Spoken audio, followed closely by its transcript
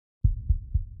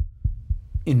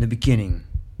In the beginning,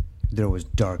 there was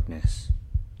darkness,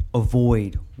 a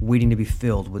void waiting to be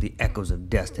filled with the echoes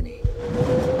of destiny.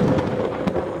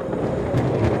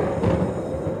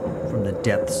 From the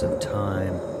depths of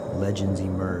time, legends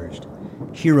emerged.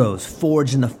 Heroes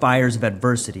forged in the fires of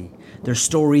adversity, their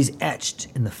stories etched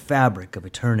in the fabric of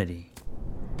eternity.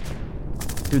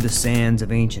 Through the sands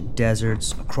of ancient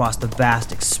deserts, across the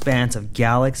vast expanse of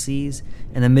galaxies,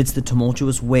 and amidst the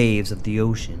tumultuous waves of the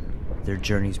ocean, their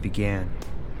journeys began.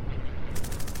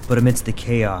 But amidst the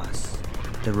chaos,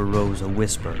 there arose a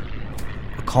whisper,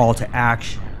 a call to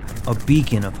action, a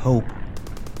beacon of hope.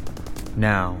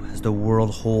 Now, as the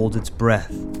world holds its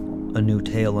breath, a new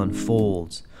tale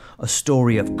unfolds, a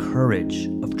story of courage,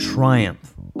 of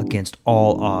triumph against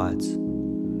all odds.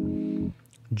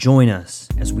 Join us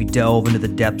as we delve into the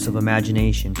depths of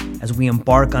imagination, as we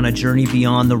embark on a journey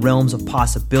beyond the realms of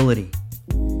possibility.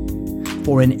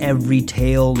 For in every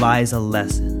tale lies a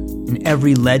lesson, in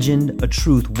every legend a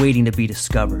truth waiting to be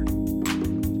discovered.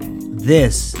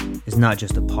 This is not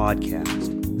just a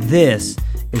podcast. This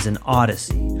is an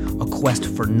odyssey, a quest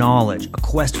for knowledge, a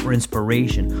quest for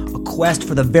inspiration, a quest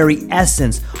for the very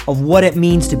essence of what it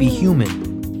means to be human.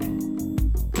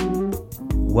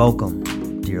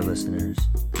 Welcome, dear listeners,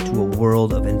 to a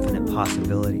world of infinite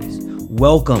possibilities.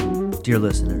 Welcome, dear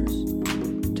listeners,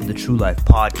 to the True Life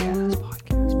Podcast.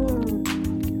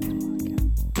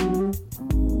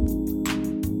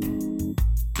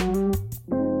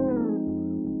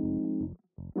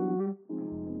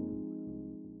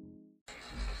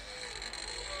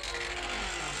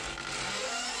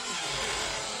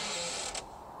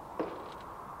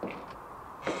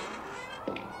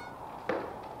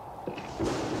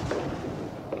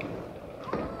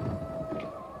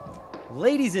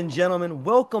 Ladies and gentlemen,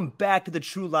 welcome back to the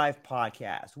True Life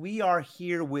Podcast. We are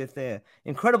here with an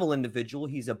incredible individual.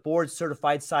 He's a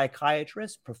board-certified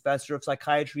psychiatrist, professor of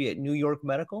psychiatry at New York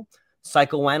Medical,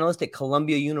 psychoanalyst at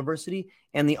Columbia University,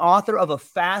 and the author of a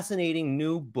fascinating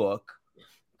new book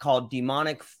called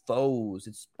Demonic Foes.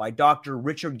 It's by Dr.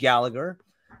 Richard Gallagher,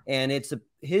 and it's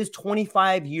his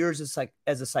 25 years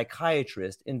as a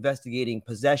psychiatrist investigating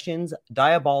possessions,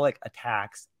 diabolic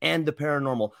attacks, and the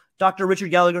paranormal. Dr. Richard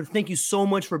Gallagher, thank you so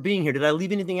much for being here. Did I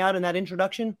leave anything out in that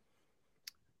introduction?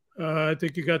 I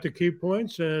think you got the key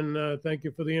points, and thank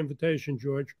you for the invitation,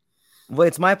 George. Well,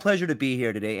 it's my pleasure to be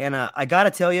here today. And I got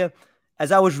to tell you,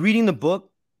 as I was reading the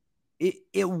book,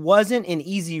 it wasn't an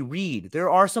easy read. There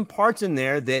are some parts in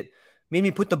there that made me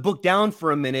put the book down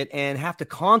for a minute and have to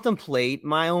contemplate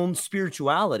my own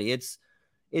spirituality. It's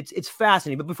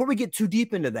fascinating. But before we get too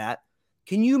deep into that,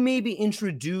 can you maybe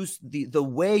introduce the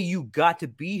way you got to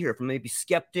be here, from maybe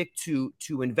skeptic to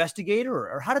investigator,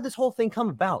 or how did this whole thing come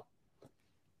about?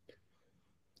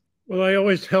 Well, I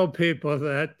always tell people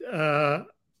that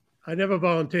I never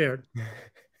volunteered.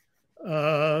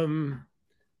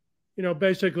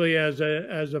 Basically as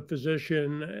a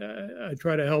physician, I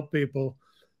try to help people.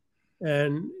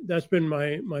 And that's been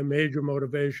my major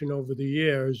motivation over the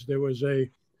years. There was a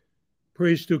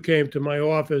priest who came to my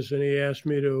office and he asked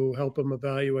me to help him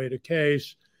evaluate a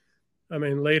case.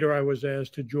 Later I was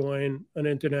asked to join an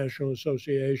international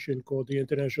association called the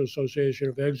International Association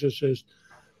of Exorcists.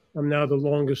 I'm now the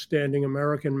longest standing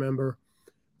American member,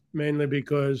 mainly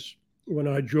because when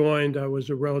I joined, I was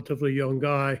a relatively young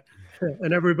guy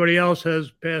and everybody else has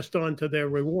passed on to their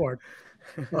reward.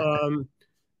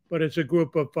 But it's a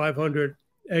group of 500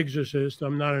 exorcists.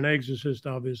 I'm not an exorcist,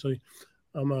 obviously.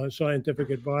 I'm a scientific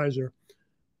advisor.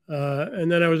 And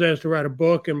then I was asked to write a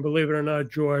book, and believe it or not,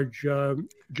 George,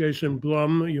 Jason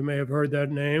Blum, you may have heard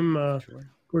that name, Sure.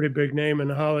 Pretty big name in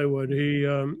Hollywood.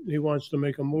 He wants to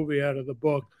make a movie out of the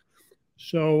book.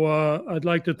 So I'd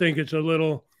like to think it's a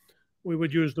little, we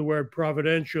would use the word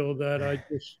providential, that I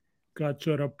just got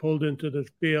sort of pulled into this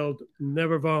field,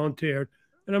 never volunteered.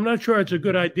 And I'm not sure it's a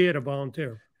good idea to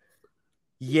volunteer.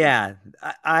 Yeah,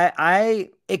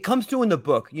 it comes through in the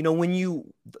book.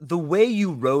 The way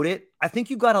you wrote it, I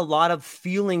think you got a lot of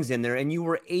feelings in there, and you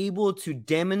were able to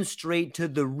demonstrate to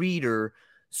the reader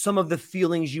some of the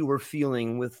feelings you were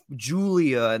feeling with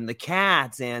Julia and the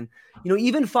cats, and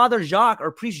even Father Jacques, or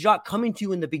Priest Jacques, coming to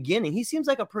you in the beginning. He seems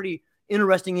like a pretty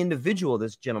interesting individual,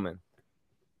 this gentleman.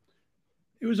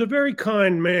 He was a very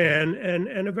kind man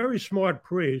and a very smart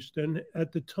priest. And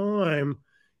at the time,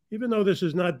 even though this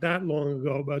is not that long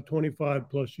ago, about 25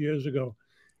 plus years ago,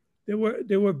 there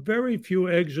were very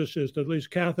few exorcists, at least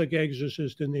Catholic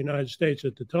exorcists, in the United States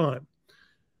at the time.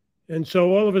 And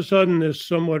so all of a sudden, this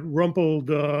somewhat rumpled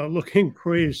looking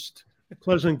priest,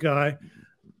 pleasant guy,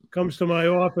 comes to my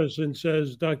office and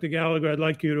says, Dr. Gallagher, I'd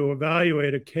like you to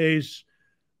evaluate a case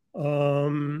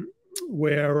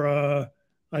where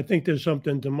I think there's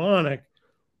something demonic.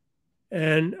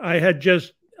 And I had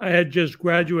just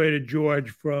graduated, George,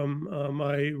 from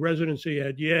my residency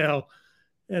at Yale,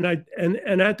 and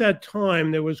at that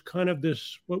time there was kind of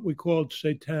this what we called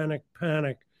satanic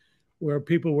panic, where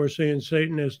people were seeing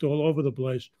Satanists all over the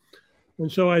place.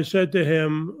 And so I said to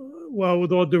him, "Well,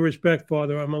 with all due respect,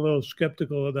 Father, I'm a little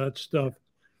skeptical of that stuff."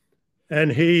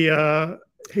 And he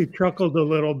chuckled a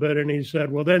little bit and he said,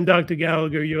 "Well, then, Dr.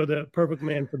 Gallagher, you're the perfect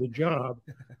man for the job."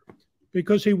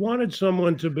 Because he wanted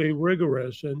someone to be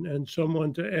rigorous and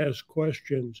someone to ask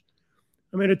questions.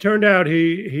 I mean, it turned out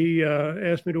he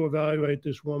asked me to evaluate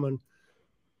this woman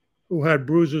who had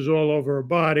bruises all over her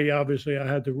body. Obviously, I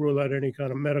had to rule out any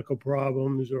kind of medical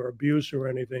problems or abuse or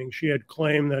anything. She had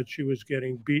claimed that she was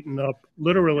getting beaten up,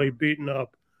 literally beaten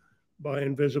up by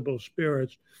invisible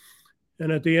spirits.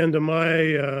 And at the end of my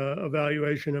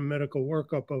evaluation and medical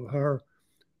workup of her,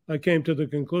 I came to the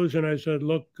conclusion. I said,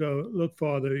 "Look,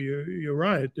 Father, you're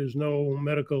right. There's no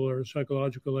medical or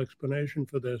psychological explanation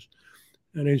for this."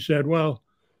 And he said, "Well,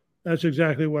 that's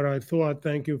exactly what I thought.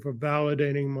 Thank you for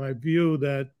validating my view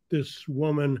that this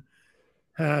woman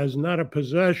has not a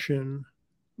possession,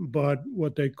 but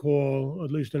what they call,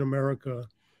 at least in America,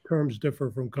 terms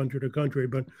differ from country to country,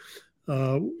 but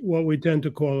what we tend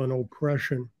to call an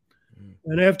oppression."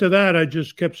 And after that, I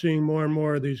just kept seeing more and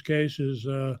more of these cases.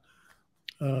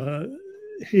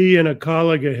 He and a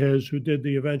colleague of his who did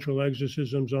the eventual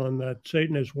exorcisms on that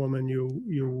Satanist woman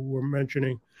you were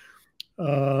mentioning,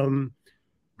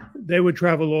 they would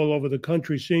travel all over the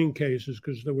country seeing cases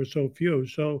because there were so few.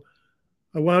 So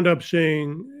I wound up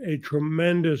seeing a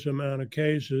tremendous amount of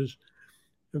cases.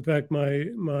 In fact,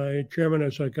 my chairman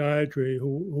of psychiatry, who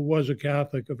was a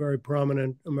Catholic, a very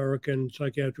prominent American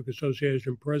Psychiatric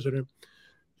Association president,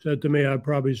 said to me, "I've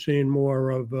probably seen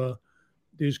more of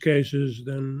these cases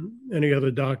than any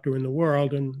other doctor in the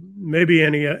world, and maybe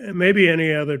any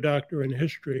other doctor in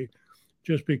history,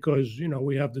 just because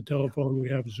we have the telephone, we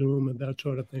have Zoom, and that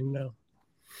sort of thing now."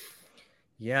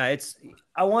 Yeah,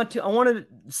 I want to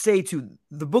say too,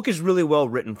 the book is really well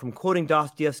written, from quoting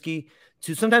Dostoevsky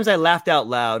to sometimes I laughed out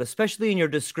loud, especially in your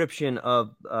description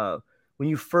of when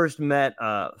you first met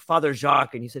Father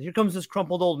Jacques, and you said, "Here comes this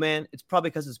crumpled old man. It's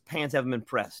probably because his pants haven't been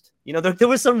pressed." There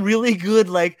was some really good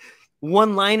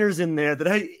one-liners in there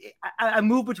that I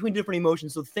move between different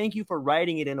emotions. So thank you for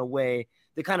writing it in a way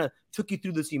that kind of took you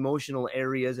through this emotional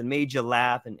areas and made you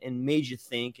laugh and made you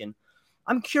think. And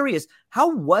I'm curious,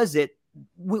 how was it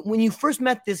when you first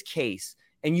met this case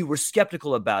and you were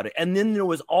skeptical about it? And then there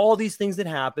was all these things that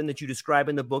happened that you describe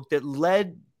in the book that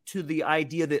led to the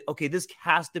idea that, okay, this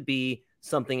has to be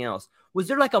something else. Was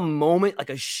there a moment,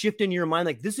 a shift in your mind,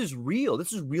 this is real,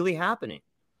 this is really happening?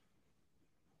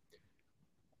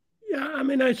 Yeah, I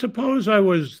mean, I suppose I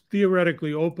was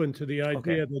theoretically open to the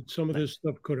idea that some of this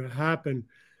stuff could have happened.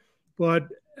 But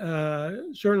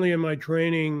certainly in my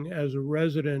training as a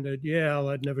resident at Yale,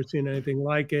 I'd never seen anything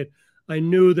like it. I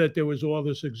knew that there was all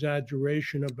this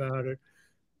exaggeration about it.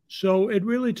 So it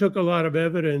really took a lot of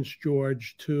evidence,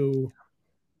 George, to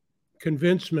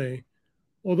convince me.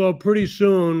 Although pretty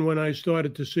soon, when I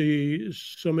started to see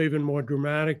some even more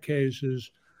dramatic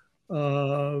cases,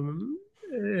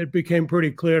 it became pretty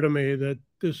clear to me that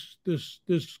this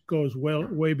goes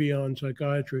way beyond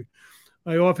psychiatry.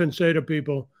 I often say to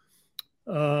people,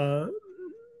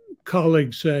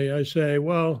 colleagues I say,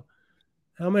 "Well,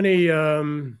 how many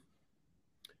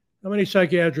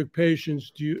psychiatric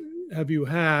patients have you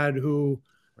had who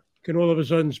can all of a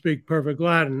sudden speak perfect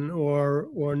Latin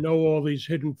or know all these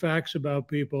hidden facts about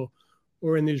people,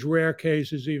 or in these rare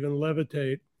cases even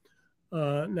levitate?"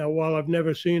 Now, while I've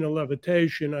never seen a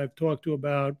levitation, I've talked to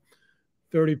about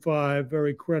 35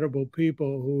 very credible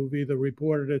people who've either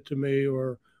reported it to me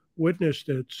or witnessed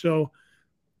it. So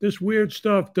this weird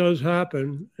stuff does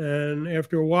happen. And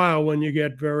after a while, when you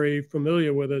get very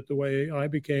familiar with it, the way I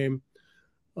became,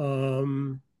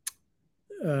 you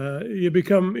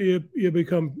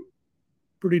become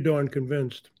pretty darn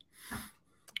convinced.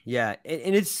 Yeah,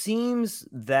 and it seems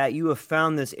that you have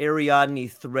found this Ariadne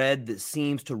thread that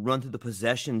seems to run through the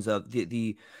possessions of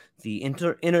the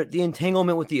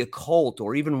entanglement with the occult,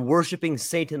 or even worshiping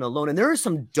Satan alone. And there are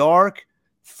some dark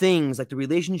things, like the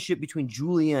relationship between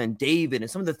Julia and David, and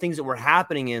some of the things that were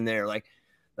happening in there. Like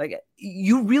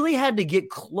you really had to get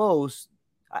close.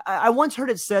 I once heard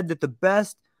it said that the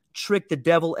best trick the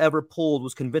devil ever pulled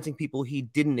was convincing people he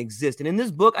didn't exist. And in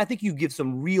this book, I think you give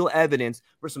some real evidence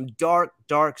for some dark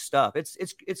stuff.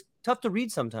 It's tough to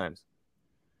read sometimes.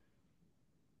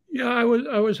 Yeah, I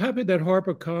was happy that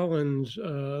HarperCollins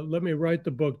let me write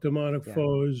the book Demonic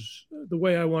Foes the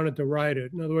way I wanted to write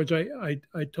it. In other words, I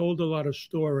told a lot of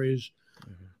stories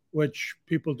which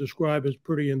people describe as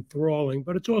pretty enthralling,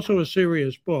 but it's also a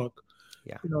serious book.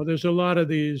 Yeah. There's a lot of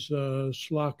these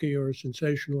schlocky or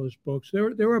sensationalist books.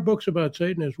 There are books about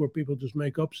Satanists where people just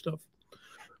make up stuff.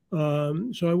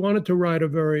 So I wanted to write a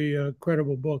very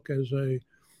credible book as a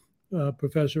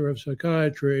professor of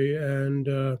psychiatry,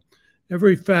 and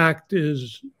every fact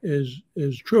is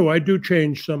true. I do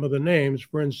change some of the names.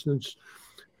 For instance,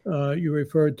 you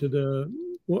referred to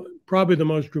probably the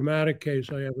most dramatic case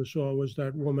I ever saw was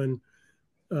that woman,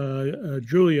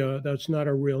 Julia. That's not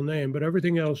her real name, but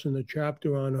everything else in the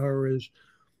chapter on her is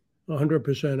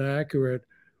 100% accurate.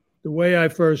 The way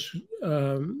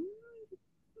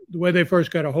they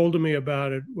first got a hold of me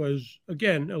about it was,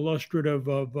 again, illustrative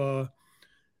of,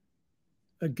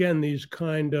 these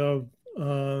kind of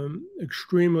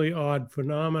extremely odd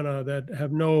phenomena that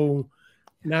have no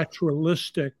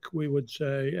naturalistic, we would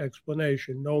say,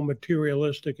 explanation, no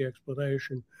materialistic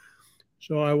explanation.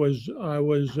 So I was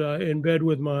in bed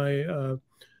with my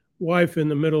wife in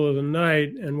the middle of the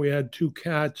night, and we had two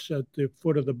cats at the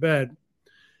foot of the bed.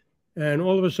 And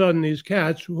all of a sudden, these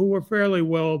cats, who were fairly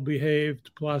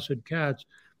well-behaved, placid cats,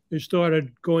 they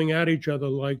started going at each other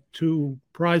like two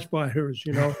prize fighters,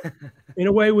 in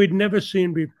a way we'd never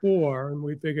seen before. And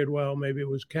we figured, well, maybe it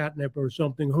was catnip or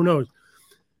something. Who knows?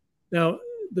 Now,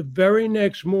 the very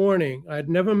next morning, I'd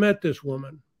never met this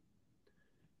woman.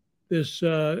 This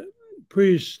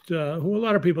priest, who a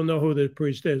lot of people know who the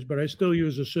priest is, but I still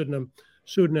use a pseudonym,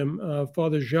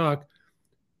 Father Jacques,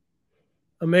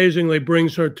 amazingly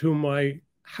brings her to my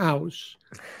house,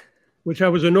 which I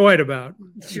was annoyed about.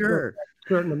 Sure.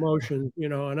 Certain emotions,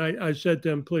 and I said to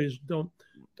him, please don't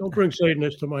bring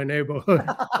Satanists to my neighborhood.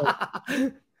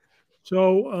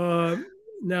 So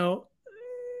now,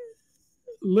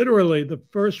 literally, the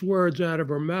first words out of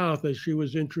her mouth as she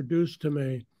was introduced to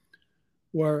me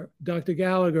were, Dr.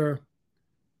 Gallagher,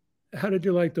 how did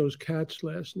you like those cats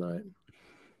last night?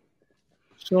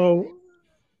 So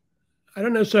I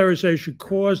don't necessarily say she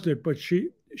caused it, but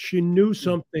she knew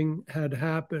something had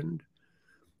happened.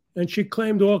 And she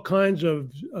claimed all kinds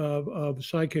of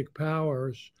psychic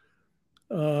powers.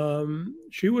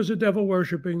 She was a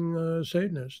devil-worshipping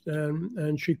Satanist,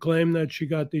 and she claimed that she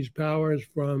got these powers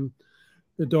from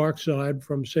the dark side,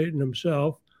 from Satan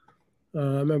himself. I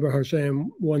remember her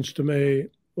saying once to me,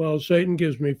 well, Satan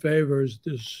gives me favors.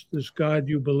 This God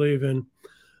you believe in,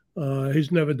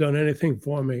 he's never done anything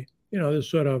for me. This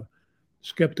sort of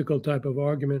skeptical type of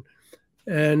argument.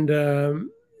 And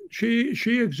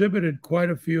she exhibited quite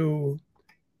a few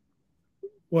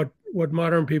what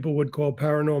modern people would call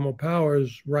paranormal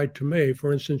powers right to me.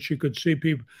 For instance, she could see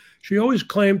people. She always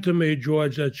claimed to me,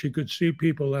 George, that she could see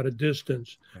people at a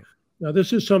distance. Right. Now,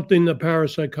 this is something the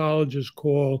parapsychologists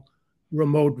call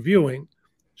remote viewing.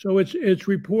 So it's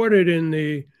reported in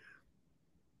the,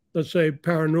 let's say,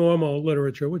 paranormal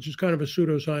literature, which is kind of a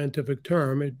pseudoscientific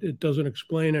term. It doesn't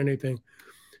explain anything.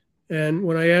 And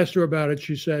when I asked her about it,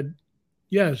 she said,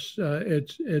 yes,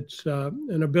 it's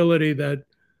an ability that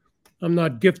I'm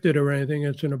not gifted or anything.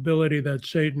 It's an ability that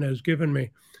Satan has given me.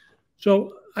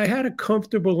 So I had a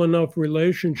comfortable enough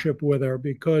relationship with her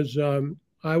because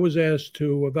I was asked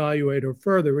to evaluate her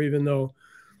further, even though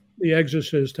the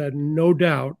exorcist had no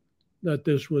doubt that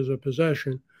this was a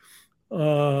possession.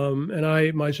 And I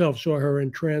myself saw her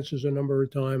in trances a number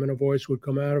of times, and a voice would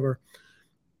come out of her.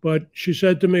 But she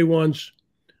said to me once,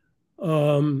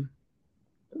 well,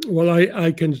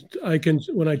 I can,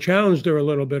 when I challenged her a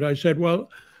little bit, I said, well,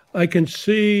 I can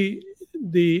see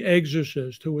the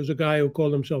exorcist, who was a guy who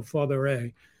called himself Father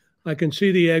A. I can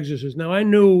see the exorcist. Now, I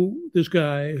knew this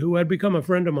guy who had become a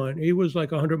friend of mine. He was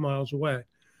like 100 miles away.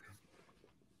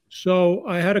 So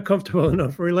I had a comfortable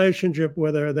enough relationship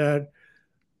with her that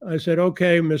I said,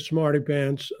 okay, Miss Smarty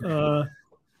Pants,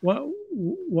 why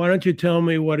don't you tell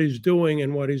me what he's doing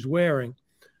and what he's wearing?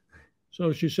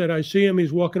 So she said, I see him.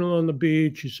 He's walking along the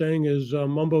beach. He's saying his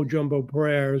mumbo jumbo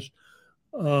prayers.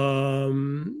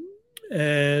 And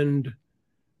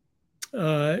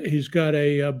he's got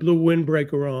a blue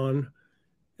windbreaker on,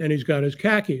 and he's got his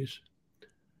khakis.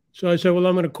 So I said, well,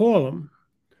 I'm going to call him.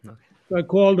 Okay. So I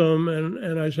called him,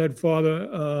 and I said, Father,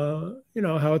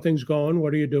 how are things going?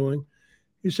 What are you doing?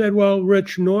 He said, well,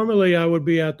 Rich, normally I would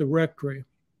be at the rectory,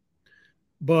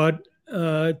 but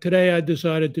today I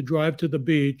decided to drive to the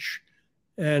beach,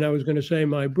 and I was going to say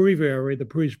my breviary, the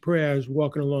priest's prayers,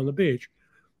 walking along the beach.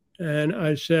 And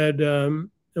I said, and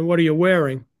what are you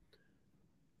wearing?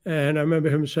 And I remember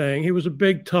him saying, he was a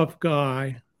big, tough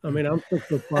guy. I mean, I'm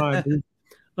 6'5".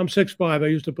 I'm 6'5". I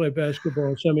used to play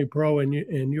basketball semi-pro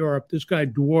in Europe. This guy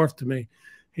dwarfed me.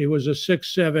 He was a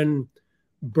 6'7",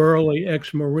 burly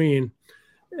ex-Marine.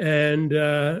 And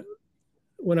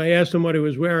when I asked him what he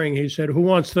was wearing, he said, "Who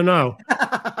wants to know?"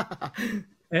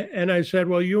 And I said,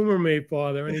 "Well, humor me,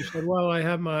 Father." And he said, "Well, I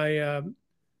have my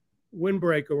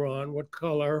windbreaker on. What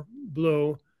color?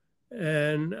 Blue."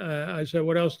 And I said,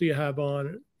 "What else do you have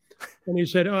on?" And he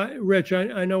said, "Rich,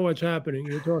 I know what's happening.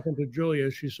 You're talking to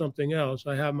Julia. She's something else.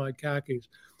 I have my khakis."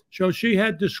 So she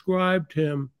had described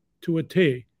him to a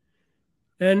T.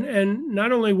 And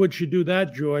not only would she do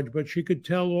that, George, but she could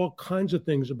tell all kinds of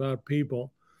things about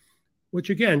people,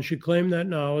 which again, she claimed that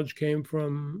knowledge came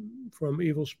from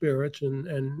evil spirits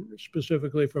and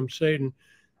specifically from Satan.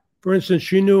 For instance,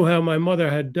 she knew how my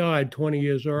mother had died 20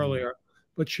 years earlier,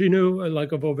 but she knew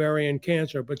like of ovarian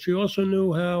cancer, but she also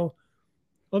knew how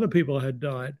other people had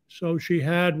died. So she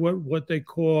had what they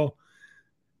call,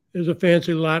 is a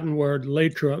fancy Latin word,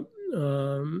 latra,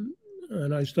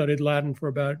 and I studied Latin for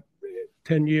about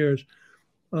 10 years.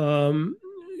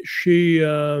 She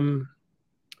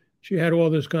had all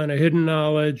this kind of hidden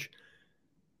knowledge.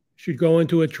 She'd go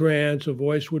into a trance, a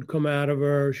voice would come out of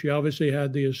her. She obviously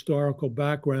had the historical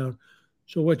background.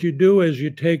 So what you do is you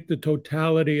take the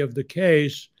totality of the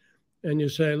case and you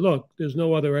say, look, there's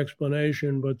no other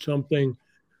explanation but something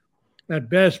at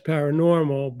best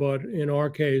paranormal, but in our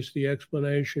case, the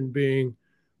explanation being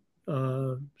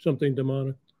something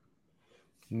demonic.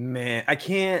 Man, I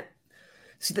can't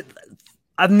see that.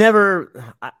 I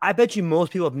bet you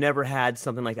most people have never had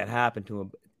something like that happen to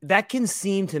them. That can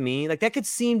seem to me like that could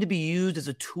seem to be used as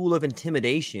a tool of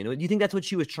intimidation. Do you think that's what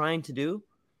she was trying to do?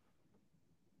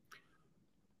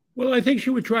 Well, I think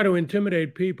she would try to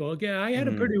intimidate people. Again, I had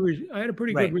a pretty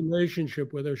good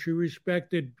relationship with her. She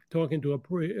respected talking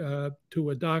to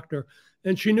a doctor,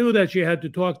 and she knew that she had to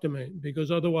talk to me because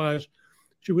otherwise,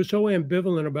 she was so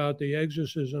ambivalent about the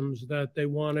exorcisms that they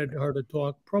wanted her to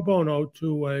talk pro bono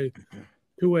to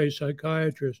a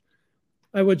psychiatrist.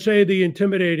 I would say the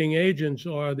intimidating agents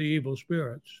are the evil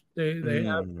spirits. They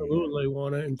absolutely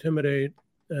want to intimidate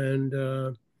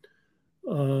and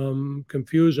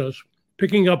confuse us.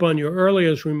 Picking up on your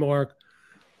earliest remark,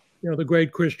 the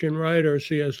great Christian writer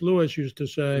C.S. Lewis used to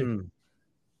say,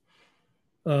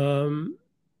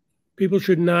 people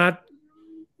should not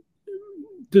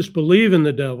disbelieve in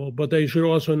the devil, but they should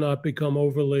also not become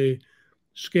overly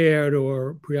scared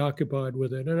or preoccupied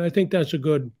with it. And I think that's a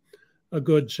good,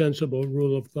 sensible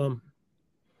rule of thumb.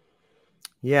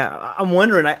 Yeah, I'm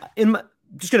wondering.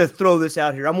 Just going to throw this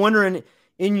out here. I'm wondering,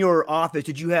 in your office,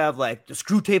 did you have like the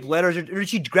screw tape letters, or did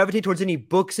she gravitate towards any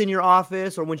books in your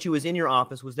office? Or when she was in your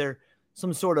office, was there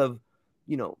some sort of,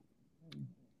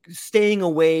 staying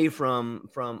away from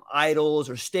idols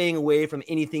or staying away from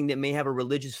anything that may have a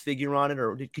religious figure on it?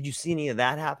 Or could you see any of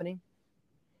that happening?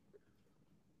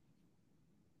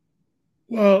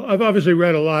 Well, I've obviously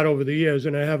read a lot over the years,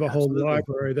 and I have a whole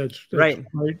library that's right.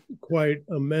 quite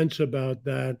immense about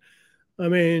that. I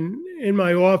mean, in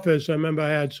my office, I remember I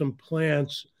had some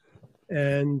plants,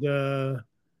 and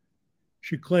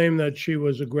she claimed that she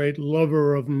was a great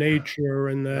lover of nature,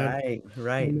 and that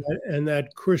and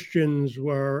that Christians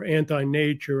were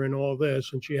anti-nature and all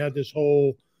this, and she had this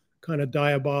whole kind of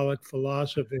diabolic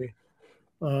philosophy,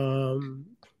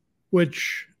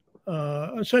 which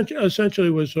essentially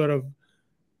was sort of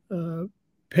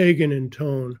pagan in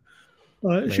tone.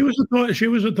 She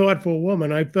was a thoughtful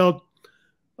woman. I felt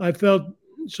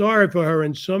sorry for her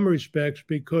in some respects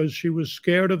because she was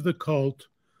scared of the cult.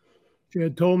 She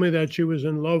had told me that she was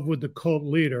in love with the cult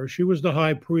leader. She was the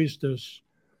high priestess.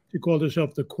 She called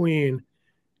herself the queen.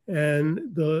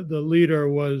 And the leader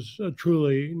was a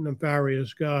truly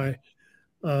nefarious guy.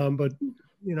 But,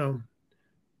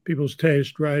 people's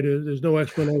taste, right? There's no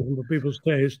explanation for people's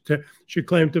taste. She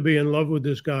claimed to be in love with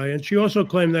this guy. And she also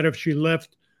claimed that if she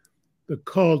left the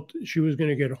cult, she was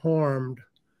going to get harmed.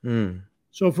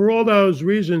 So for all those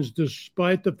reasons,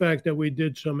 despite the fact that we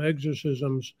did some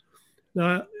exorcisms,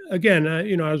 now, again, I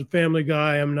was a family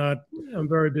guy. I'm a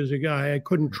very busy guy. I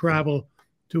couldn't travel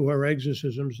to her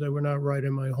exorcisms. They were not right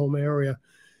in my home area.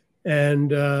 And,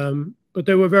 but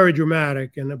they were very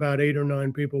dramatic, and about 8 or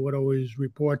 9 people would always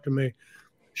report to me.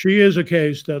 She is a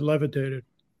case that levitated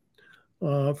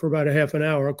for about a half an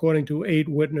hour, according to 8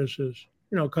 witnesses,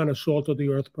 kind of salt of the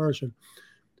earth person.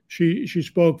 She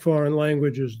spoke foreign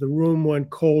languages. The room went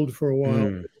cold for a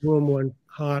while. The room went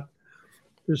hot.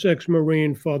 This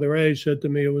ex-Marine, Father A, said to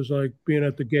me it was like being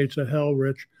at the gates of hell,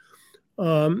 Rich.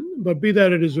 But be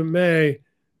that as it may,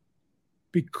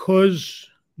 because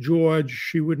George,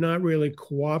 she would not really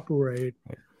cooperate.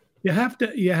 You have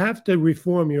to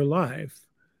reform your life.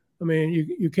 I mean,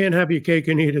 you can't have your cake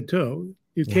and eat it too.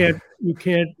 You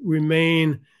can't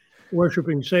remain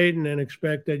worshiping Satan and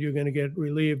expect that you're going to get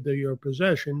relieved of your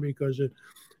possession, because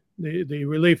the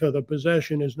relief of the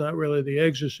possession is not really the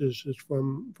exorcist, it's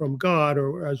from God,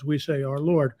 or as we say, our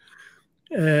Lord.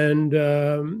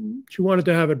 And she wanted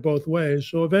to have it both ways.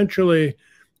 So eventually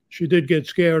she did get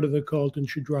scared of the cult and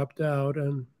she dropped out.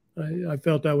 And I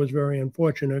felt that was very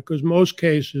unfortunate, because most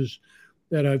cases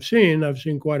that I've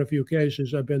seen quite a few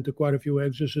cases. I've been to quite a few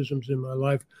exorcisms in my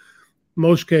life.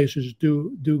 Most cases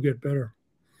do get better.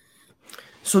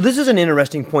 So this is an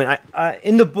interesting point.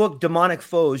 In the book, Demonic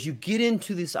Foes, you get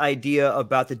into this idea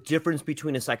about the difference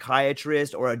between a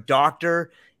psychiatrist or a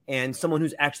doctor and someone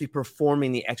who's actually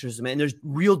performing the exorcism. And there's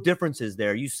real differences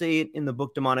there. You say it in the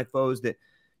book, Demonic Foes, that,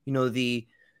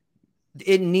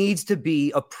 it needs to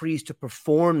be a priest to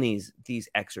perform these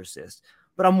exorcists.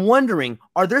 But I'm wondering,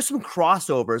 are there some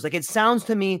crossovers? Like, it sounds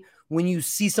to me, when you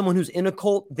see someone who's in a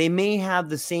cult, they may have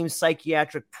the same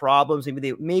psychiatric problems.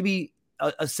 Maybe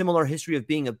a similar history of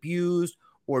being abused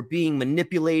or being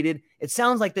manipulated. It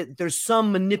sounds like that there's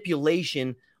some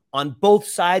manipulation on both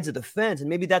sides of the fence. And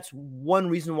maybe that's one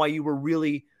reason why you were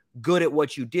really good at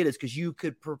what you did, is because you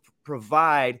could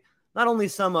provide not only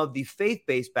some of the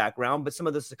faith-based background, but some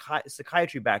of the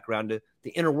psychiatry background, to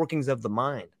the inner workings of the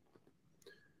mind.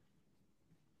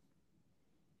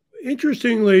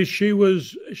 Interestingly, she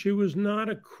was not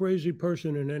a crazy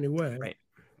person in any way. Right.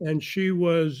 And she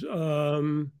was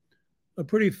a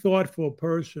pretty thoughtful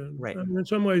person. Right. I mean, in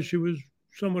some ways, she was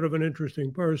somewhat of an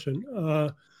interesting person.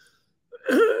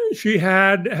 She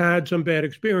had some bad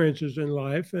experiences in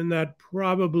life, and that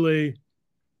probably,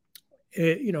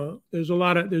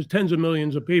 there's tens of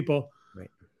millions of people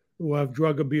who have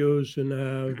drug abuse and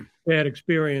have bad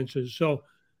experiences. So,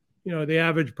 the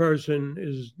average person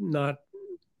is not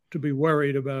to be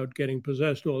worried about getting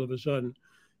possessed all of a sudden.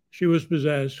 She was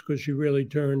possessed because she really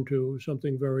turned to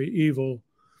something very evil.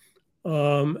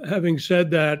 Having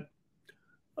said that,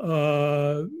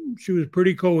 she was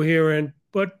pretty coherent,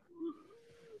 but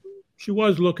she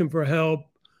was looking for help.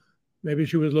 Maybe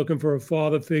she was looking for a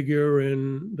father figure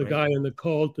in the guy in the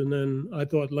cult, and then I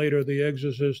thought later the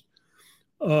exorcist.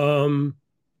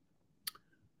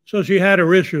 So she had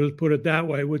her issues, put it that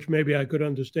way, which maybe I could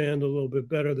understand a little bit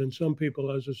better than some people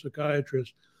as a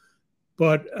psychiatrist.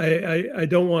 But I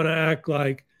don't want to act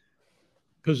like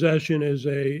possession is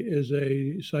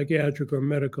a psychiatric or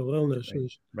medical illness.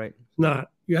 Right. It's not.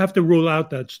 You have to rule out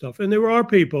that stuff. And there are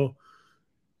people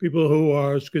who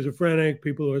are schizophrenic,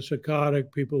 people who are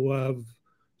psychotic, people who have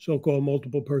so-called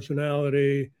multiple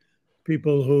personality,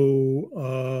 people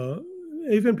who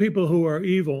even people who are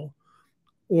evil,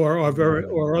 or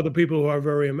other people who are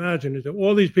very imaginative.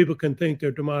 All these people can think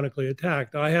they're demonically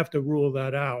attacked. I have to rule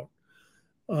that out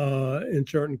in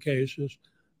certain cases.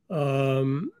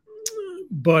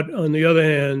 But on the other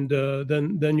hand,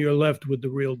 then you're left with the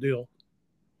real deal.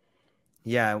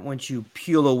 Yeah, once you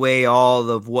peel away all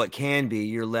of what can be,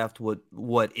 you're left with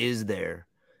what is there.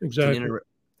 Exactly.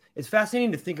 It's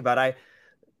fascinating to think about.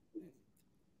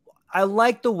 I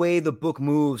like the way the book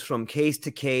moves from case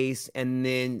to case, and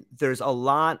then there's a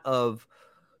lot of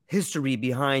history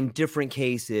behind different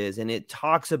cases, and it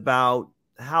talks about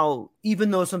how,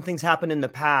 even though some things happened in the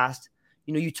past,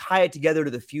 you tie it together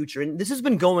to the future. And this has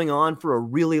been going on for a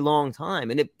really long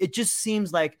time. And it just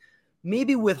seems like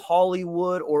maybe with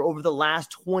Hollywood, or over the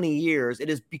last 20 years, it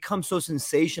has become so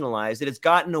sensationalized that it's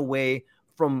gotten away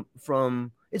from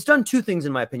it's done two things,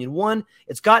 in my opinion. One,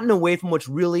 it's gotten away from what's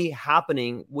really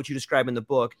happening, what you describe in the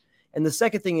book. And the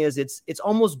second thing is it's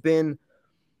almost been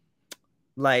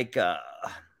like,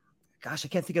 gosh, I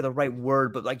can't think of the right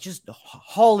word, but like just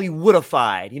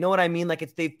Hollywoodified. You know what I mean?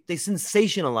 Like they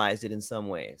sensationalized it in some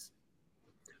ways.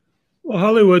 Well,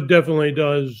 Hollywood definitely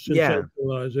does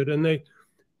sensationalize it, and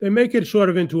they make it sort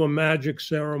of into a magic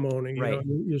ceremony.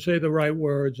 You say the right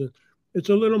words. It's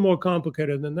a little more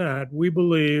complicated than that. We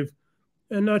believe,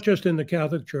 and not just in the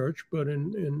Catholic Church, but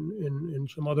in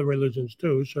some other religions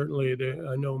too. Certainly,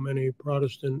 I know many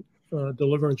Protestant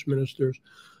deliverance ministers.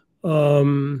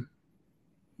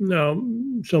 Now,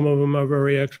 some of them are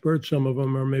very expert. Some of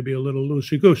them are maybe a little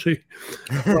loosey-goosey.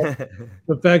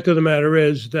 The fact of the matter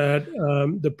is that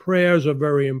the prayers are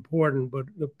very important, but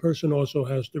the person also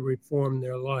has to reform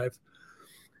their life.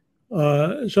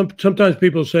 Sometimes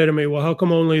people say to me, well, how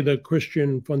come only the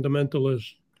Christian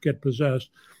fundamentalists get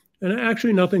possessed? And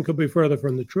actually, nothing could be further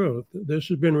from the truth. This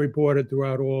has been reported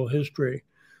throughout all history.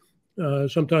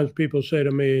 Sometimes people say to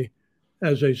me,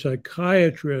 as a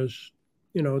psychiatrist,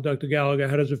 Dr. Gallagher,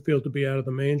 how does it feel to be out of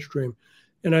the mainstream?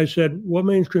 And I said, what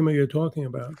mainstream are you talking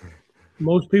about?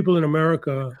 Most people in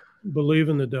America believe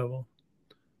in the devil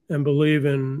and believe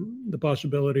in the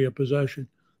possibility of possession.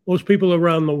 Most people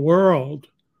around the world,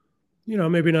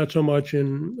 maybe not so much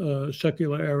in a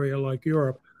secular area like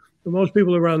Europe, But most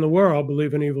people around the world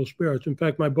believe in evil spirits. In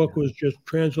fact, my book was just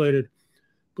translated,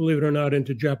 believe it or not,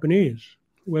 into Japanese,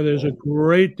 where there's a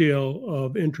great deal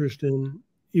of interest in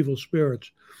evil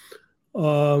spirits.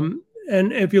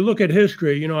 And if you look at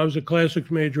history, I was a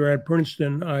classics major at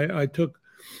Princeton. I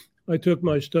took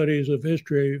my studies of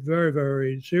history very,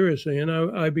 very seriously, and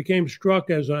I became struck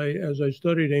as I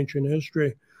studied ancient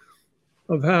history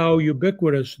of how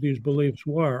ubiquitous these beliefs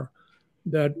were.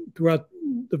 That throughout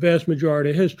the vast majority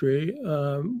of history,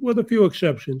 with a few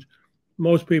exceptions,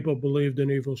 most people believed in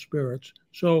evil spirits.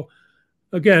 So,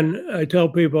 again, I tell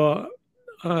people,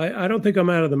 I don't think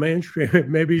I'm out of the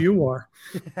mainstream. Maybe you are.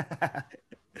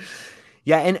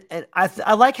 Yeah, and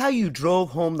I like how you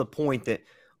drove home the point that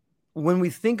when we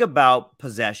think about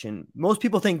possession, most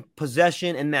people think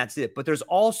possession and that's it, but there's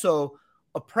also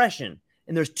oppression,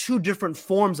 and there's two different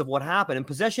forms of what happened. And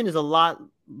possession is a lot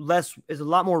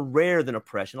more rare than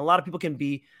oppression. A lot of people can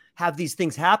have these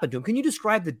things happen to them. Can you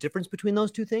describe the difference between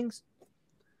those two things?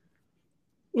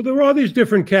 Well, there are these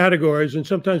different categories, and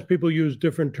sometimes people use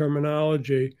different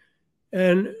terminology.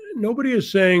 And nobody is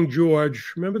saying,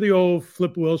 George, remember the old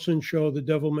Flip Wilson show, The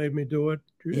Devil Made Me Do It?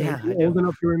 Yeah. Are you old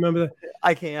enough to remember that?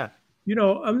 I can.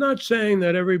 I'm not saying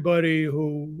that everybody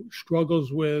who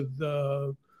struggles with,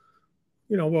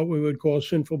 what we would call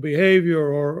sinful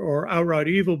behavior or outright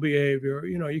evil behavior,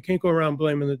 you can't go around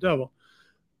blaming the devil.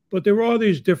 But there are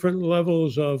these different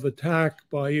levels of attack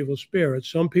by evil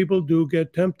spirits. Some people do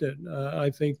get tempted. I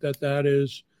think that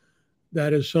is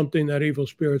something that evil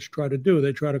spirits try to do.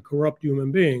 They try to corrupt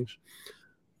human beings.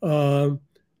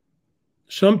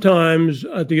 Sometimes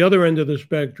at the other end of the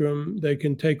spectrum, they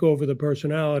can take over the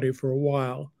personality for a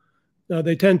while. Now,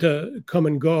 they tend to come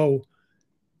and go.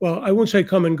 Well, I won't say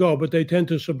come and go, but they tend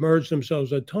to submerge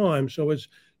themselves at times. So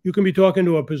you can be talking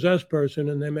to a possessed person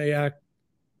and they may act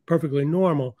perfectly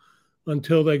normal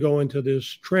until they go into this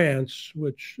trance,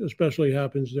 which especially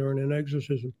happens during an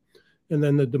exorcism. And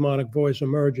then the demonic voice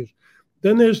emerges.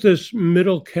 Then there's this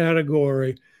middle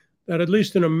category that, at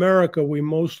least in America, we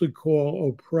mostly call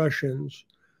oppressions.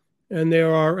 And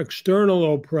there are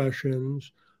external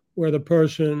oppressions where the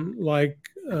person, like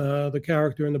the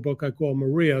character in the book I call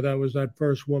Maria, that was that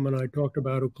first woman I talked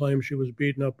about who claimed she was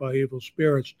beaten up by evil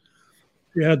spirits.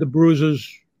 She had the bruises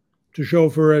to show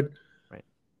for it. Right.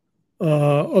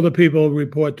 Other people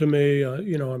report to me,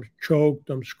 I'm choked,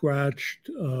 I'm scratched,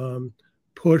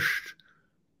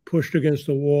 pushed against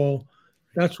the wall.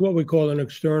 That's what we call an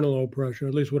external oppression,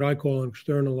 at least what I call an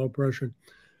external oppression.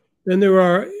 Then there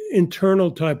are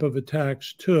internal type of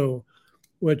attacks too,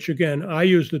 which again, I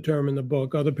use the term in the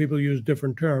book. Other people use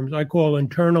different terms. I call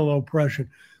internal oppression.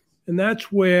 And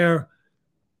that's where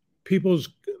people's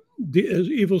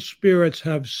evil spirits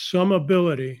have some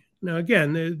ability. Now,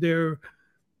 again, their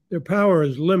power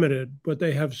is limited, but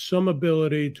they have some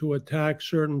ability to attack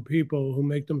certain people who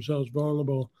make themselves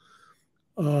vulnerable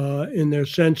in their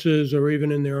senses or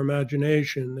even in their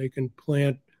imagination. They can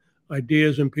plant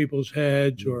ideas in people's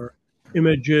heads or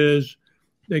images.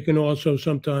 They can also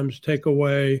sometimes take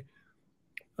away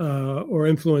or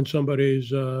influence somebody's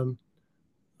senses.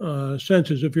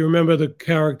 If you remember the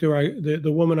character,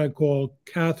 the woman I called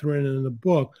Catherine in the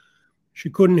book,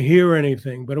 she couldn't hear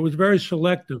anything, but it was very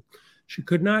selective. She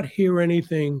could not hear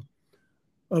anything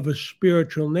of a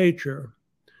spiritual nature.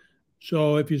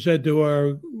 So if you said to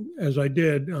her, as I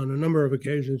did on a number of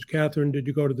occasions, Catherine, did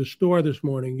you go to the store this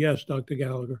morning? Yes, Dr.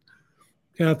 Gallagher.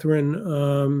 Catherine,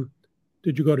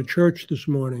 did you go to church this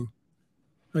morning?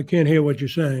 I can't hear what you're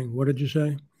saying. What did you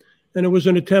say? And it was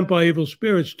an attempt by evil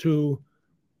spirits to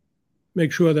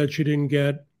make sure that she didn't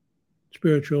get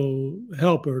spiritual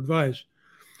help or advice.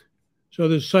 So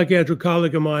this psychiatric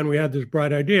colleague of mine, we had this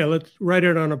bright idea. Let's write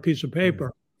it on a piece of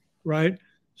paper, right?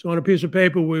 So on a piece of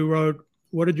paper, we wrote,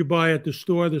 what did you buy at the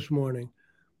store this morning?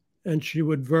 And she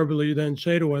would verbally then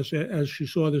say to us, as she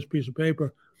saw this piece of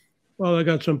paper, well, I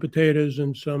got some potatoes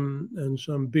and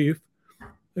some beef.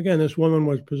 Again, this woman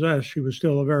was possessed. She was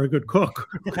still a very good cook.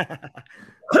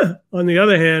 On the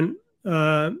other hand,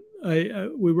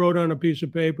 we wrote on a piece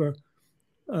of paper,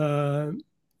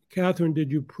 Catherine, did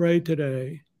you pray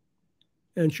today?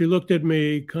 And she looked at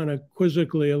me kind of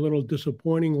quizzically, a little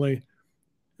disappointingly,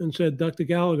 and said, Dr.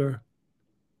 Gallagher,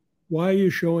 why are you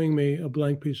showing me a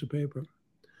blank piece of paper?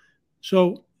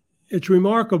 So it's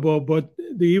remarkable, but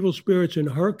the evil spirits in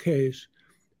her case,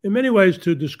 in many ways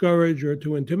to discourage or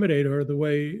to intimidate her, the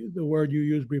word you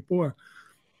used before,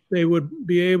 they would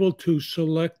be able to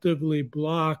selectively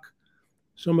block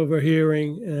some of her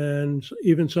hearing and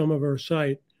even some of her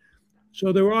sight.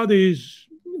 So there are these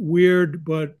weird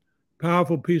but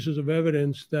powerful pieces of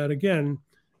evidence that, again,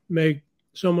 make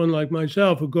someone like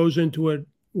myself who goes into it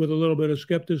with a little bit of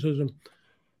skepticism,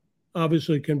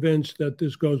 obviously convinced that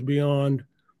this goes beyond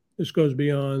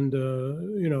material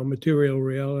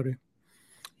reality.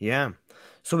 Yeah.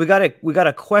 So we got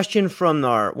a question from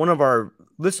one of our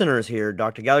listeners here,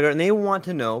 Dr. Gallagher, and they want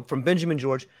to know from Benjamin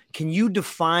George, can you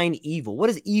define evil? What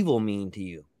does evil mean to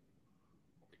you?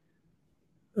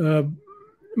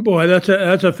 Boy, that's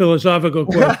a philosophical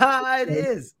question. It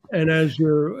is. And as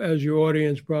your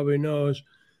audience probably knows,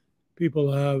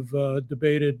 people have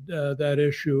debated that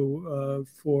issue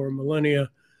for millennia.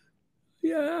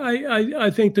 Yeah, I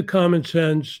think the common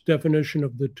sense definition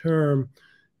of the term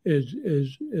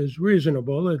is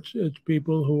reasonable. It's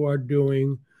people who are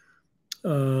doing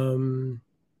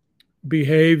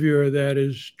behavior that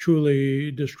is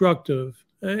truly destructive,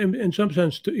 in some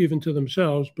sense, even to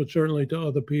themselves, but certainly to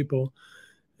other people.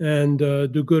 And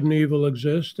do good and evil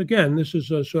exist? Again, this is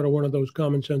sort of one of those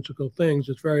commonsensical things.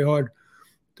 It's very hard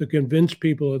to convince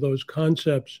people of those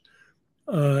concepts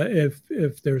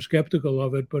if they're skeptical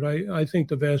of it. But I think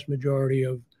the vast majority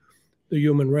of the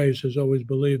human race has always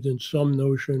believed in some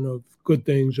notion of good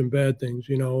things and bad things.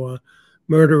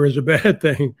 Murder is a bad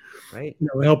thing. Right.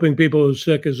 Helping people who are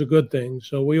sick is a good thing.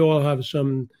 So we all have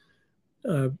some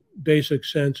basic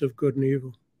sense of good and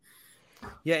evil.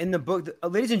 Yeah, in the book,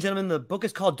 ladies and gentlemen, the book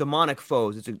is called Demonic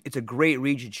Foes. It's a great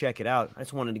read. You check it out. I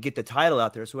just wanted to get the title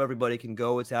out there so everybody can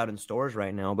go. It's out in stores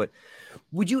right now. But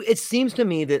it seems to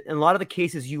me that in a lot of the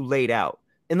cases you laid out,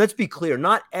 and let's be clear,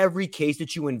 not every case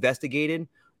that you investigated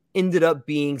ended up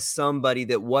being somebody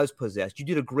that was possessed. You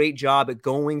did a great job at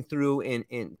going through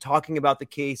and talking about the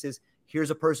cases. Here's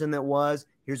a person that was,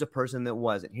 here's a person that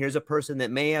wasn't. Here's a person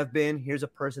that may have been, here's a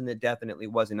person that definitely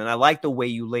wasn't. And I like the way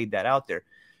you laid that out there.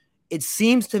 It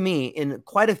seems to me in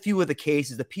quite a few of the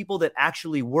cases, the people that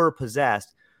actually were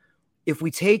possessed, if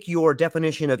we take your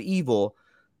definition of evil,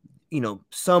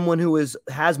 someone who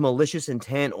has malicious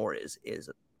intent or is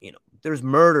there's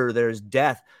murder, there's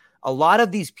death. A lot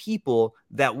of these people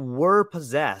that were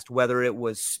possessed, whether it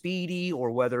was Speedy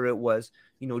or whether it was,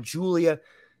 Julia,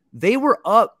 they were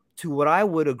up to what I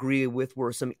would agree with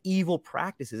were some evil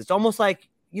practices. It's almost like,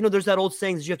 there's that old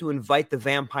saying that you have to invite the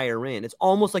vampire in. It's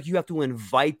almost like you have to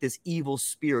invite this evil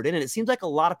spirit in. And it seems like a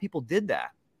lot of people did that.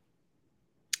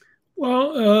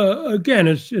 Well, again,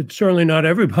 it's certainly not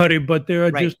everybody, but there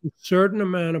are just a certain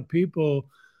amount of people,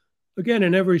 again,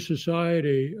 in every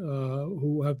society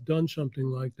who have done something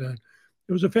like that.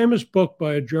 There was a famous book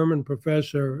by a German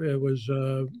professor. It was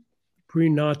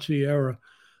pre-Nazi era,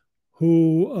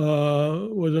 who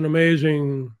was an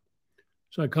amazing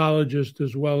psychologist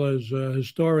as well as a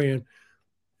historian.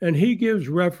 And he gives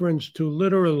reference to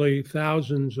literally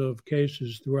thousands of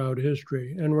cases throughout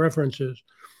history and references.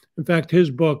 In fact,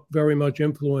 his book very much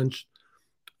influenced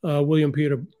William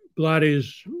Peter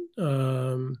Blatty's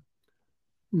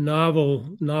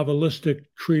novelistic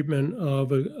treatment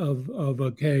of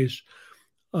a case,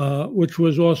 which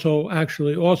was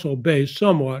also based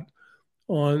somewhat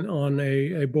on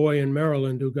a boy in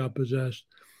Maryland who got possessed.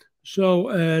 So,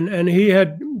 and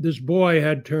this boy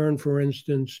had turned, for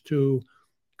instance, to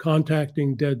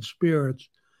contacting dead spirits,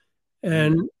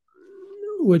 and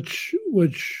which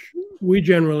we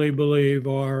generally believe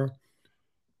are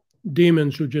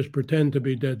demons who just pretend to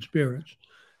be dead spirits.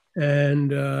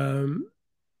 And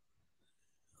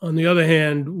on the other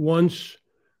hand, once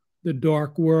the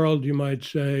dark world, you might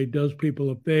say, does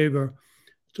people a favor,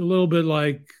 it's a little bit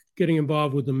like getting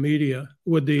involved with the media,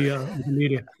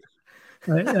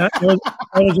 That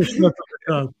was a slip of the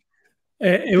tongue.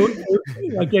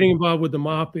 Like getting involved with the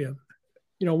mafia.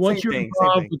 Once you're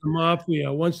involved with the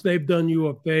mafia, once they've done you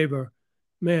a favor,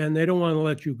 man, they don't want to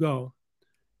let you go.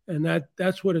 And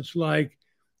that's what it's like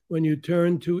when you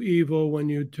turn to evil, when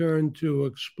you turn to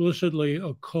explicitly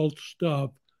occult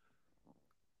stuff.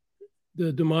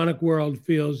 The demonic world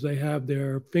feels they have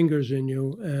their fingers in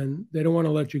you and they don't want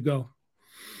to let you go.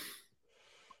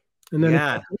 And then,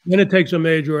 then it takes a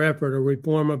major effort, a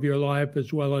reform of your life,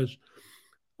 as well as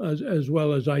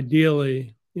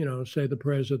ideally, say the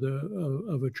prayers of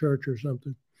a church or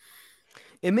something.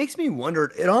 It makes me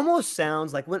wonder. It almost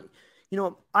sounds like when,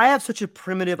 I have such a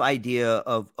primitive idea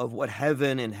of what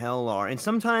heaven and hell are, and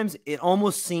sometimes it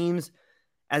almost seems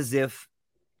as if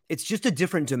it's just a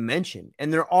different dimension,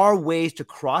 and there are ways to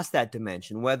cross that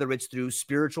dimension, whether it's through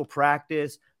spiritual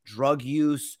practice, drug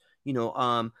use,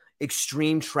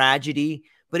 extreme tragedy,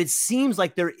 but it seems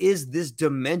like there is this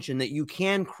dimension that you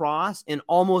can cross and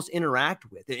almost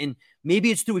interact with. And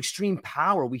maybe it's through extreme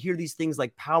power. We hear these things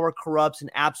like power corrupts and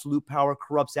absolute power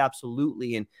corrupts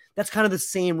absolutely. And that's kind of the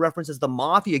same reference as the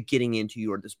mafia getting into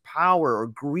you, or this power or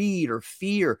greed or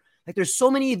fear. Like there's so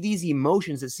many of these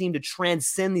emotions that seem to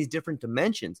transcend these different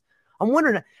dimensions. I'm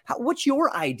wondering, what's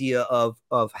your idea of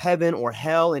heaven or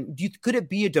hell? And could it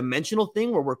be a dimensional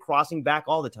thing where we're crossing back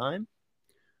all the time?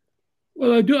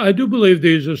 Well, I do believe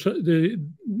these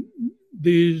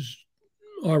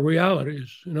are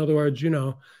realities. In other words,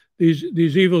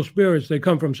 these evil spirits, they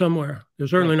come from somewhere. They're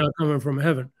certainly not coming from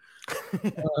heaven.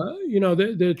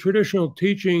 The traditional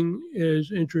teaching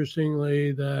is,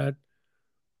 interestingly, that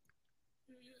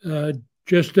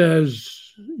just as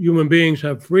human beings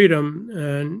have freedom,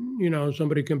 and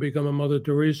somebody can become a Mother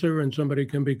Teresa and somebody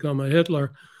can become a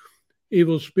Hitler,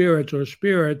 evil spirits or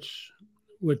spirits,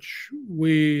 which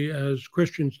we as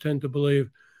Christians tend to believe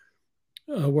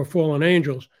were fallen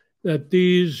angels, that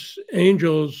these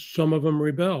angels, some of them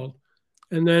rebelled.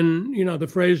 And then, the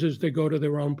phrase is they go to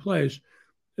their own place.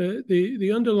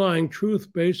 The underlying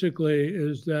truth basically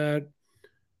is that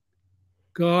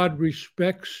God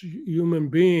respects human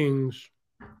beings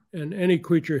and any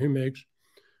creature he makes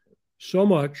so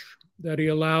much that he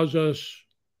allows us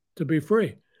to be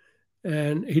free.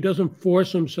 And he doesn't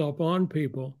force himself on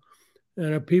people.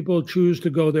 And if people choose to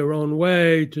go their own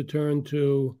way, to turn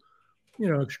to,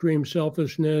 extreme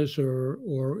selfishness or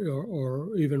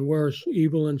even worse,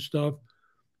 evil and stuff,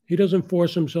 he doesn't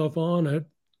force himself on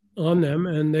them,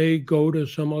 and they go to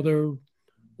some other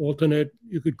alternate,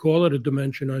 you could call it a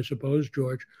dimension, I suppose,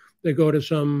 George. They go to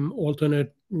some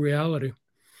alternate reality.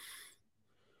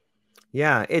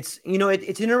 Yeah, it's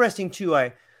interesting too.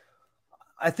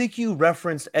 I think you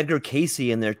referenced Edgar Cayce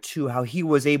in there too, how he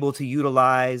was able to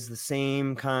utilize the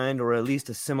same kind, or at least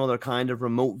a similar kind of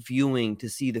remote viewing to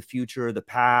see the future, the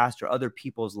past, or other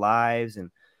people's lives. And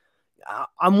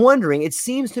I'm wondering, it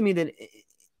seems to me that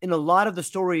in a lot of the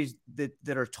stories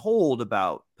that are told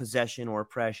about possession or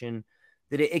oppression,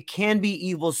 that it can be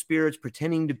evil spirits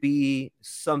pretending to be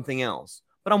something else.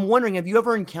 But I'm wondering, have you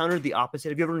ever encountered the opposite?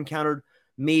 Have you ever encountered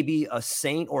maybe a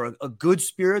saint or a good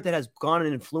spirit that has gone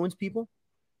and influenced people?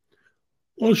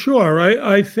 Well, sure.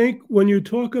 I think when you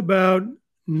talk about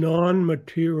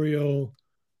non-material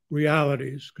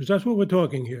realities, because that's what we're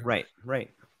talking here. Right.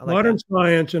 Modern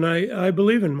science, and I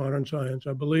believe in modern science.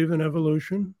 I believe in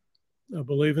evolution. I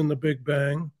believe in the Big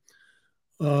Bang.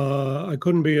 I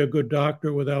couldn't be a good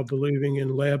doctor without believing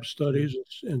in lab studies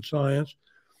and science.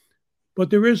 But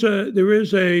there is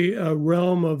a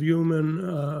realm of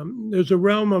there's a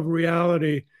realm of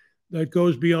reality that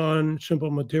goes beyond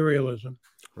simple materialism.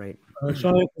 Right.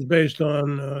 Science is based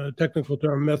on technical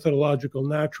term methodological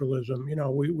naturalism.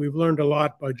 We've learned a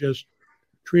lot by just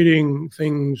treating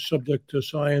things subject to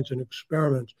science and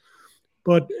experiments.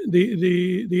 But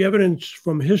the evidence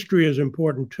from history is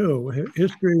important too.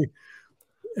 History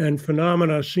and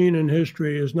phenomena seen in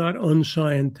history is not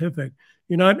unscientific.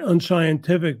 You're not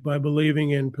unscientific by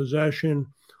believing in possession,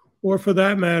 or for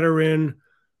that matter, in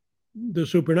the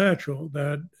supernatural,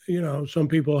 that, some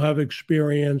people have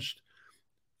experienced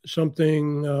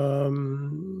something,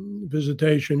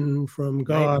 visitation from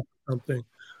God, right, something,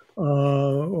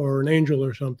 or an angel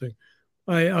or something.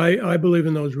 I believe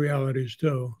in those realities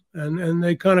too, and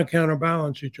they kind of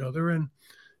counterbalance each other. And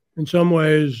in some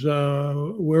ways,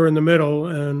 we're in the middle,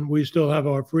 and we still have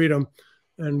our freedom,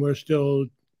 and we're still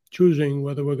choosing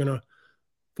whether we're going to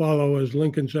follow, as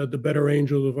Lincoln said, the better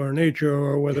angels of our nature,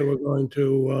 or whether we're going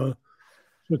to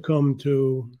succumb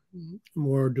to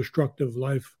more destructive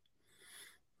life.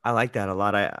 I like that a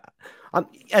lot.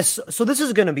 So this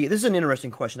is an interesting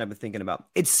question I've been thinking about.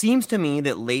 It seems to me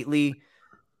that lately,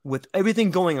 with everything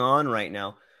going on right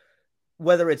now,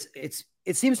 whether it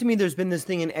seems to me there's been this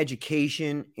thing in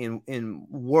education, in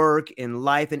work, in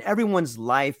life, in everyone's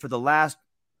life for the last,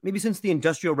 maybe since the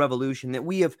Industrial Revolution, that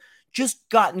we have just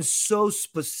gotten so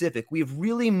specific. We've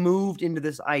really moved into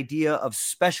this idea of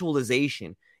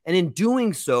specialization. And in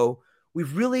doing so,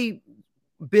 we've really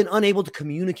been unable to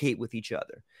communicate with each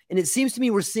other. And it seems to me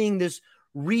we're seeing this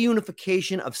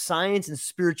reunification of science and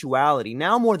spirituality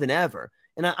now more than ever.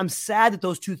 And I'm sad that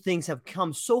those two things have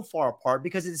come so far apart,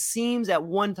 because it seems at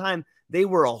one time they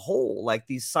were a whole. Like,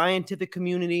 the scientific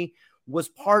community was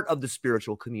part of the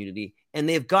spiritual community, and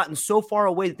they have gotten so far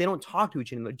away that they don't talk to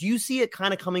each other. Do you see it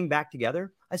kind of coming back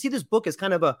together? I see this book as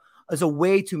kind of as a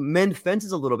way to mend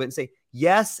fences a little bit and say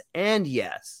yes and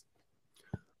yes.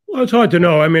 Well, it's hard to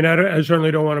know. I mean, I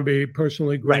certainly don't want to be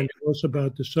personally grandiose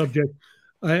about the subject.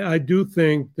 I do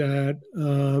think that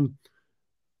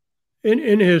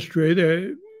in history,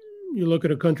 you look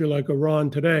at a country like Iran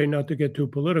today, not to get too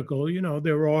political,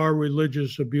 there are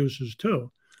religious abuses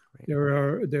too. Right.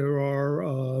 There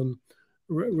are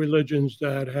religions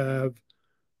that have,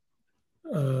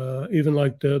 even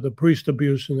like the priest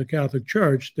abuse in the Catholic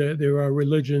Church, there are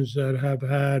religions that have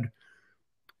had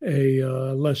a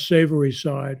less savory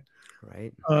side.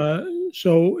 Right.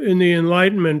 So in the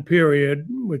Enlightenment period,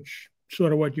 which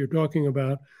sort of what you're talking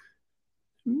about,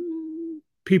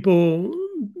 people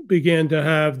began to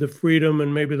have the freedom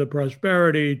and maybe the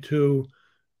prosperity to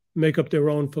make up their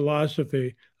own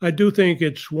philosophy. I do think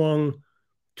it swung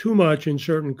too much in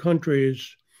certain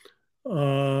countries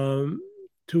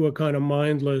to a kind of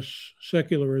mindless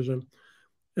secularism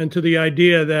and to the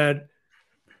idea that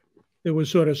there was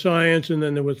sort of science and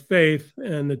then there was faith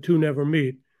and the two never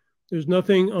meet. There's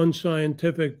nothing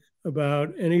unscientific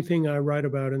about anything I write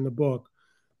about in the book.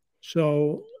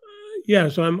 So,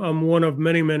 yes, I'm one of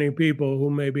many, many people who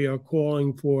maybe are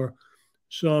calling for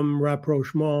some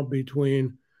rapprochement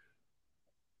between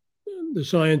the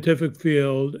scientific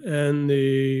field and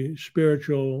the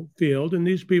spiritual field. And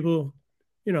these people,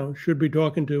 should be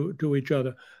talking to each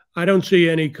other. I don't see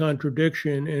any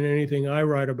contradiction in anything I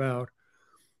write about.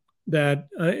 That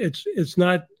it's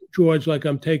not, George, like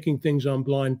I'm taking things on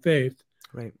blind faith.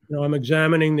 Right. I'm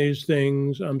examining these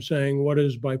things. I'm saying what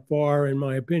is by far, in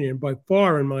my opinion,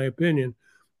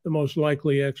 the most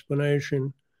likely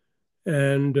explanation.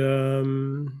 And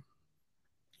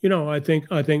I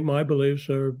think my beliefs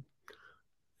are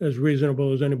as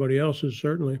reasonable as anybody else's,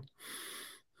 certainly.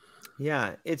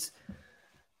 Yeah, is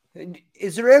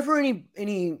there ever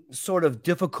any sort of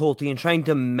difficulty in trying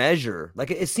to measure? Like,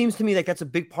 it seems to me like that's a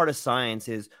big part of science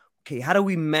is, okay, how do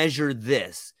we measure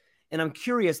this? And I'm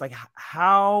curious, like,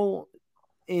 how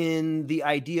in the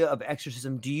idea of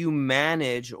exorcism do you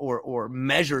manage or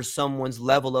measure someone's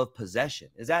level of possession?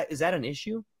 Is that an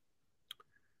issue?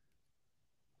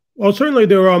 Well, certainly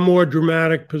there are more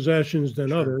dramatic possessions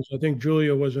than others. I think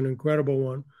Julia was an incredible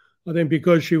one. I think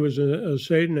because she was a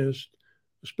Satanist,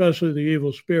 especially the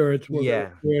evil spirits, were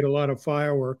going to create a lot of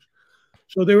fireworks.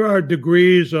 So there are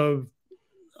degrees of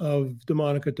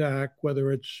demonic attack,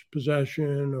 whether it's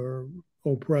possession or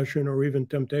oppression or even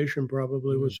temptation,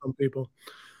 probably with some people.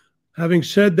 Having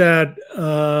said that,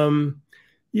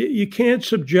 you can't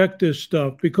subject this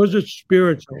stuff because it's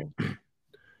spiritual.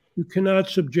 You cannot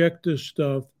subject this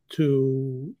stuff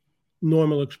to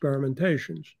normal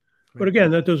experimentations. But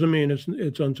again, that doesn't mean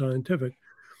it's unscientific.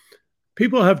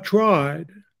 People have tried,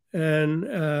 and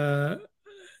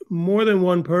more than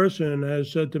one person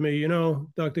has said to me,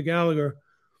 Dr. Gallagher,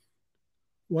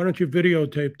 why don't you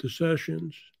videotape the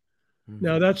sessions? Mm-hmm.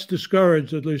 Now, that's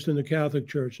discouraged, at least in the Catholic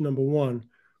Church, number one.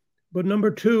 But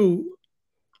number two,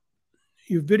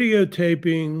 you're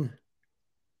videotaping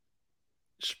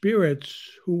spirits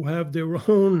who have their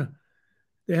own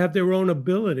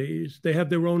abilities. They have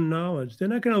their own knowledge. They're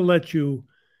not going to let you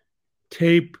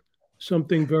tape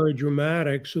something very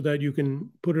dramatic so that you can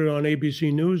put it on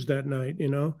ABC News that night.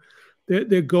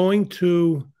 They're going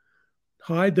to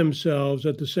hide themselves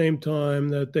at the same time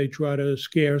that they try to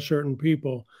scare certain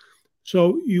people.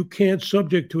 So you can't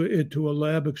subject it to a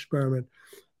lab experiment.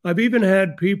 I've even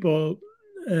had people,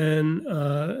 and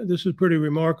this is pretty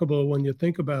remarkable when you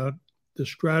think about the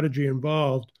strategy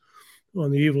involved on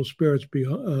the evil spirit's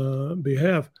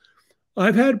behalf.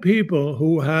 I've had people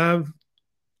who have,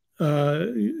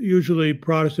 usually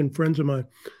Protestant friends of mine,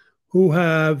 who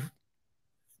have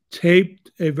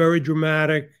taped a very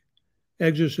dramatic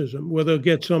exorcism where they'll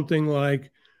get something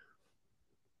like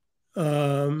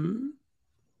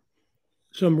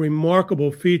some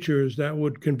remarkable features that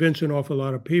would convince an awful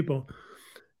lot of people.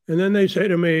 And then they say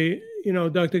to me,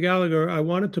 Dr. Gallagher, I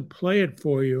wanted to play it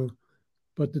for you,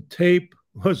 but the tape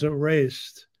was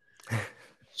erased.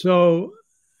 So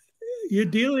you're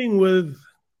dealing with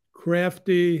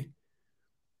crafty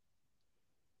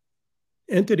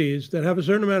entities that have a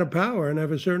certain amount of power and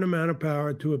have a certain amount of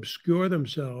power to obscure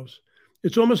themselves.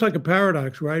 It's almost like a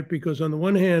paradox, right? Because on the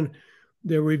one hand,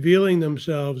 they're revealing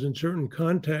themselves in certain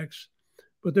contexts,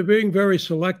 but they're being very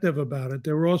selective about it.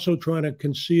 They're also trying to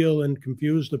conceal and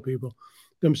confuse the people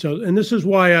themselves. And this is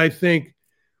why I think,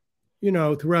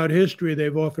 throughout history,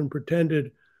 they've often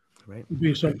pretended to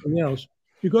be something else.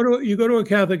 You go to a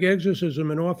Catholic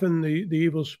exorcism, and often the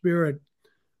evil spirit,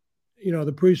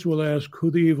 the priest will ask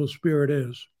who the evil spirit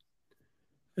is.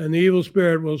 And the evil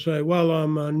spirit will say, well,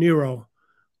 I'm Nero,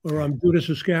 or I'm Judas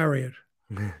Iscariot.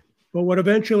 But what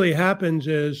eventually happens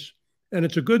is, and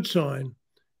it's a good sign,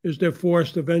 is they're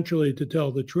forced eventually to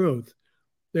tell the truth.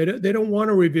 They don't want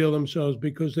to reveal themselves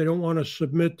because they don't want to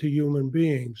submit to human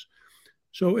beings.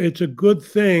 So it's a good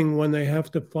thing when they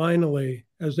have to finally,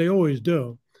 as they always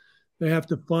do, they have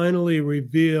to finally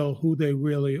reveal who they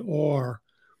really are,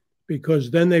 because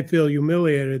then they feel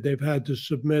humiliated. They've had to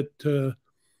submit to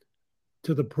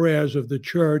the prayers of the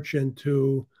church and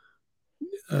to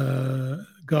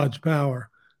God's power,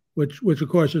 which of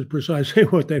course is precisely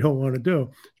what they don't want to do.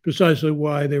 It's precisely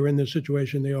why they're in the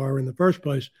situation they are in the first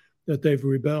place, that they've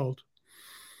rebelled.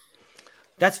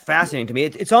 That's fascinating to me.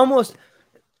 It's almost,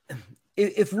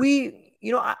 if we,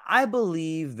 I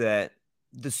believe that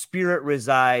the spirit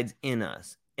resides in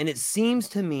us. And it seems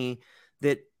to me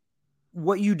that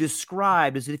what you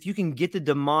described is that if you can get the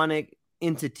demonic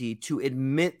entity to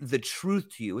admit the truth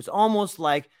to you, it's almost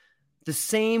like the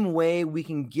same way we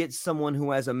can get someone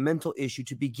who has a mental issue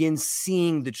to begin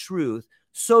seeing the truth.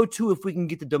 So too, if we can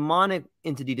get the demonic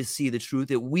entity to see the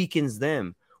truth, it weakens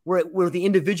them. Where the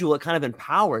individual, it kind of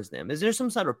empowers them. Is there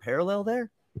some sort of parallel there?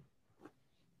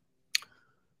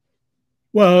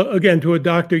 Well, again, to a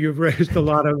doctor, you've raised a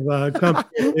lot of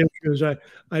complicated issues. I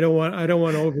don't want to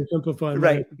oversimplify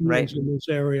my opinions in this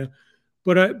area,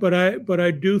 but I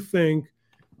do think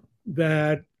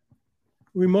that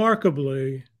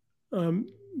remarkably,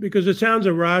 because it sounds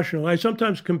irrational, I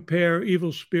sometimes compare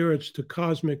evil spirits to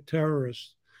cosmic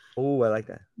terrorists. Oh, I like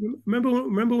that. Remember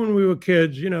when we were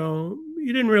kids, you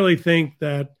didn't really think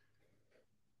that,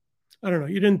 I don't know,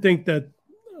 you didn't think that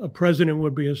a president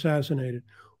would be assassinated,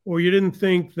 or you didn't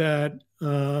think that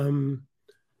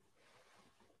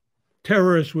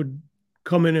terrorists would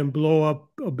come in and blow up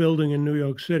a building in New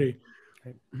York City.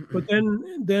 Right. But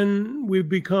then we've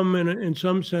become, in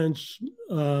some sense,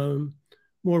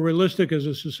 more realistic as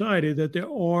a society, that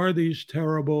there are these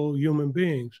terrible human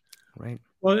beings. Right.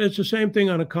 Well, it's the same thing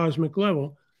on a cosmic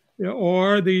level. There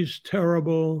are these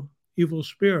terrible evil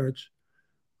spirits.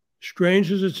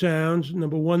 Strange as it sounds,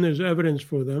 number one, there's evidence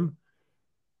for them.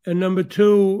 And number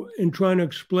two, in trying to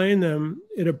explain them,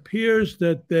 it appears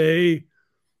that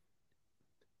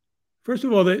first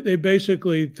of all, they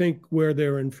basically think we're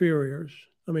their inferiors.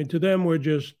 I mean, to them, we're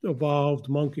just evolved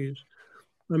monkeys.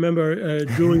 I remember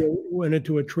Julia went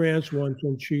into a trance once,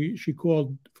 and she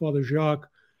called Father Jacques.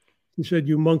 He said,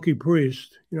 "You monkey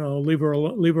priest, leave her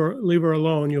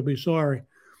alone. You'll be sorry."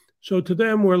 So to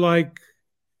them, we're like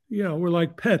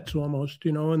pets almost,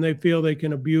 and they feel they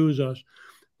can abuse us.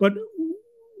 But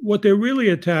what they're really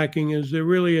attacking is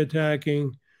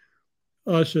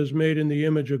us as made in the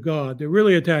image of God. They're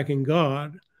really attacking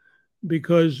God,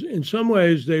 because in some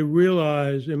ways they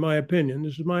realize, in my opinion,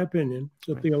 this is my opinion,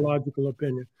 it's a theological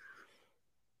opinion,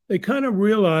 they kind of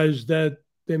realize that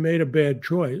they made a bad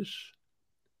choice,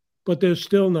 but they're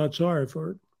still not sorry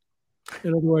for it.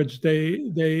 In other words, they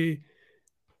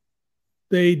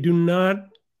do not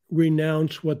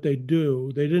renounce what they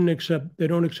do. They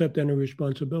don't accept any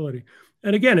responsibility.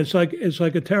 And again, it's like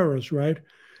a terrorist, right?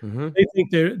 Mm-hmm.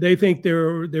 They think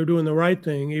they're doing the right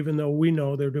thing, even though we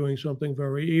know they're doing something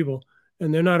very evil.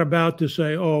 And they're not about to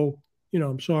say, "Oh,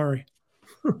 I'm sorry."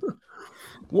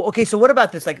 Well, okay. So what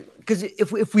about this? Like, because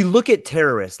if we look at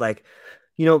terrorists, like,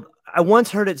 I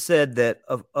once heard it said that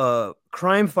a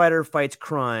crime fighter fights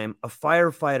crime, a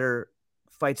firefighter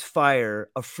fights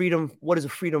fire, what does a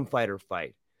freedom fighter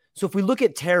fight? So if we look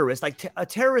at terrorists, like a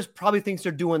terrorist probably thinks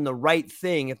they're doing the right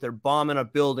thing if they're bombing a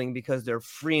building because they're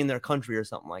freeing their country or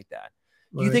something like that.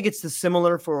 Right. Do you think it's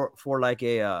similar for like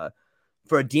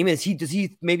for a demon? Does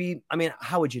he maybe, I mean,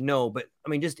 how would you know? But I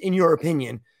mean, just in your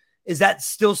opinion, is that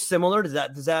still similar?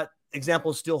 Does that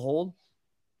example still hold?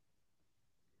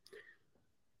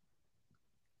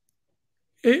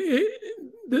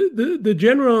 The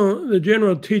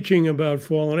general teaching about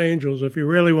fallen angels, if you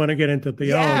really want to get into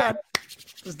theology,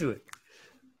 let's do it,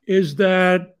 is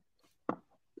that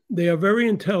they are very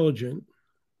intelligent,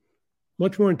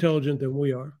 much more intelligent than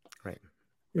we are. Right.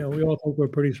 We all think we're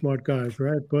pretty smart guys,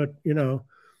 right? But they know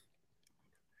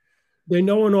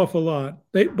an awful lot.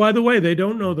 By the way, they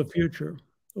don't know the future.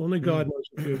 Only God knows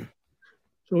the future.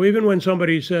 So even when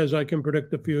somebody says, "I can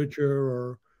predict the future,"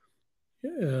 or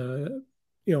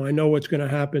 "I know what's going to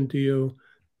happen to you,"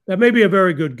 that may be a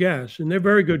very good guess. And they're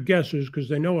very good guessers because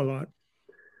they know a lot.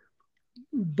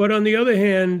 But on the other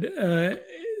hand,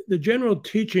 the general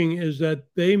teaching is that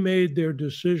they made their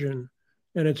decision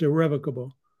and it's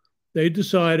irrevocable. They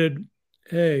decided,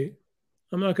 "Hey,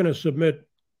 I'm not going to submit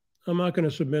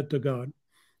to God.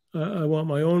 I want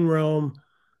my own realm."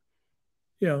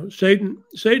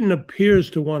 Satan appears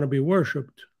to want to be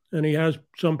worshipped, and he has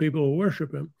some people who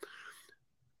worship him.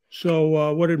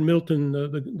 So what did Milton,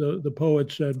 the poet,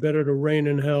 said? Better to reign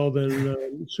in hell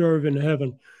than serve in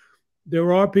heaven.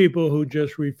 There are people who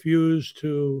just refuse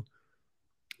to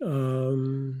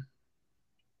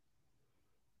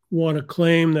want to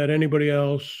claim that anybody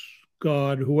else,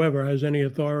 God, whoever, has any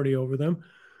authority over them.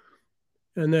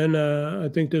 And then I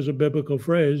think there's a biblical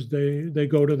phrase, they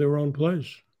go to their own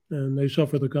place and they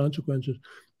suffer the consequences.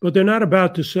 But they're not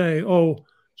about to say, "Oh,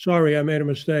 sorry, I made a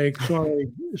mistake.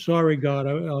 Sorry, God,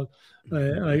 I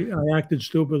acted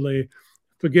stupidly.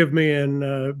 Forgive me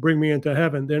and bring me into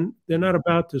heaven." They're not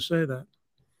about to say that.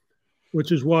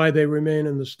 which is why they remain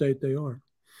in the state they are.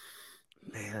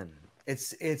 Man,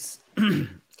 it's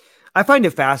I find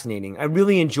it fascinating. I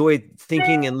really enjoy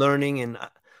thinking and learning, and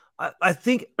I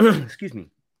think, excuse me,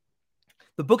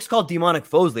 the book's called Demonic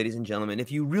Foes, ladies and gentlemen.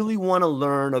 If you really want to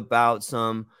learn about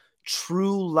some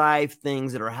true life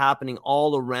things that are happening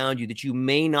all around you that you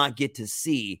may not get to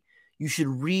see, you should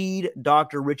read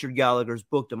Dr. Richard Gallagher's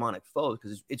book, Demonic Foes,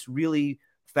 because it's really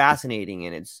fascinating,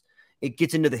 and it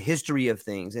gets into the history of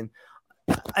things. And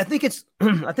I think it's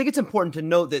important to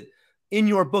note that in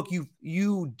your book,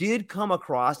 you did come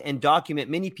across and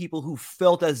document many people who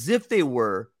felt as if they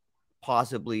were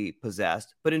possibly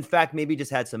possessed, but in fact, maybe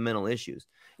just had some mental issues.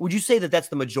 Would you say that that's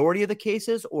the majority of the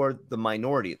cases or the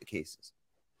minority of the cases?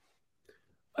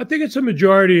 I think it's a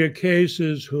majority of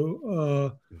cases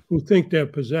who think they're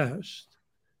possessed.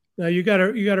 Now you got to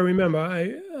remember,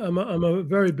 I'm a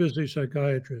very busy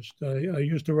psychiatrist. I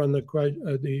used to run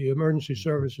the emergency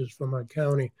services for my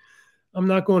county. I'm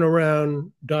not going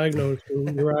around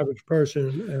diagnosing your average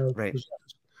person Right.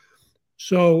 possessed.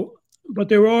 So, but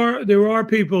there are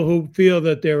people who feel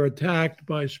that they're attacked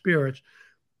by spirits.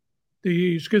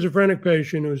 The schizophrenic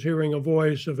patient who's hearing a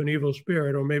voice of an evil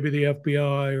spirit, or maybe the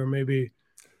FBI, or maybe,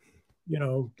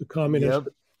 the communist.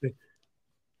 Yep.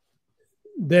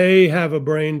 They have a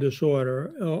brain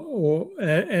disorder,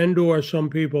 or some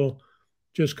people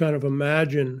just kind of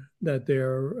imagine that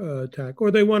they're attacked,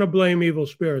 or they want to blame evil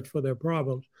spirits for their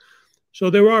problems. So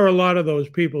there are a lot of those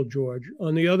people, George.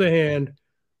 On the other hand,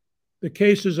 the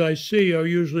cases I see are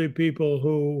usually people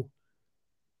who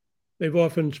they've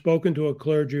often spoken to a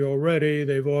clergy already.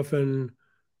 They've often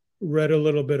read a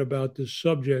little bit about this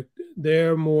subject.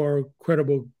 They're more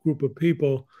credible group of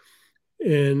people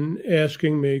in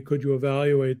asking me, could you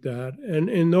evaluate that? And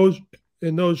in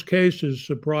those cases,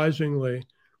 surprisingly,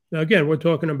 now again, we're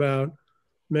talking about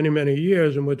many, many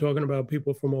years, and we're talking about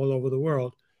people from all over the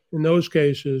world. In those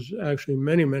cases, actually,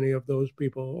 many, many of those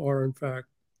people are in fact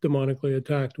demonically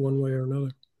attacked one way or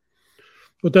another.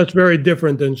 But that's very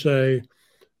different than, say,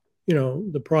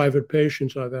 the private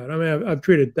patients I've had. I mean, I've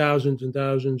treated thousands and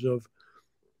thousands of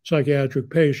psychiatric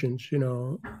patients.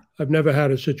 I've never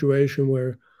had a situation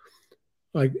where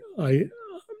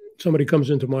somebody comes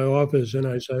into my office and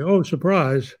I say, "Oh,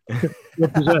 surprise!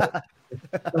 What is that?"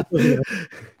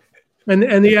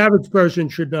 And the average person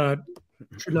should not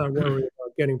worry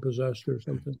about getting possessed or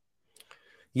something.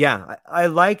 Yeah, I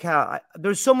like how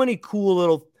there's so many cool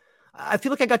little. I feel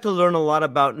like I got to learn a lot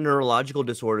about neurological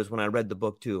disorders when I read the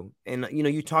book too. And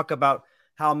you talk about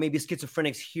how maybe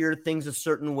schizophrenics hear things a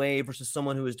certain way versus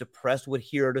someone who is depressed would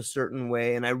hear it a certain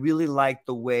way. And I really like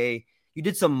the way you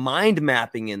did some mind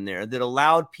mapping in there that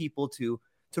allowed people to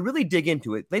really dig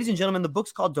into it. Ladies and gentlemen, the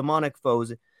book's called Demonic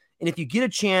Foes. And if you get a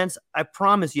chance, I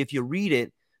promise you, if you read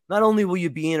it, not only will you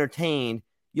be entertained,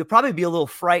 you'll probably be a little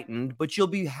frightened, but you'll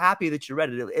be happy that you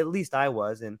read it. At least I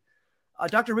was. And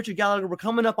Dr. Richard Gallagher, we're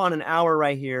coming up on an hour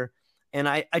right here. And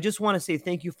I just want to say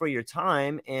thank you for your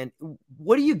time. And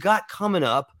what do you got coming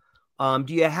up?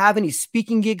 Do you have any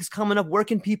speaking gigs coming up? Where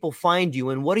can people find you?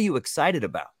 And what are you excited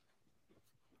about?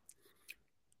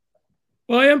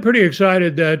 Well, I am pretty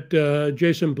excited that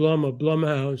Jason Blum of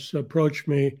Blumhouse approached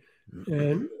me.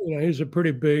 And he's a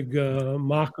pretty big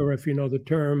mocker, if you know the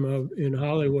term, in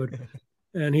Hollywood.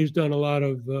 And he's done a lot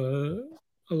of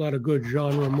good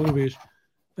genre movies.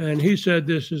 And he said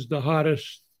this is the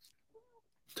hottest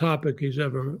topic he's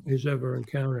ever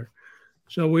encountered.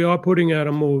 So we are putting out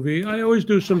a movie. I always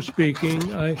do some speaking.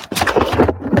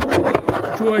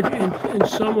 George, in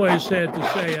some ways, sad to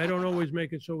say, I don't always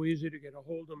make it so easy to get a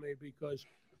hold of me because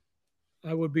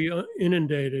I would be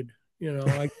inundated.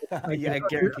 I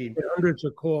guaranteed hundreds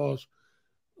of calls.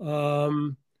 But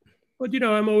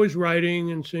I'm always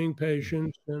writing and seeing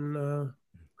patients, and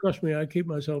trust me, I keep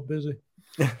myself busy.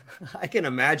 I can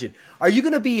imagine. Are you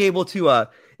going to be able to?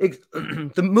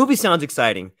 The movie sounds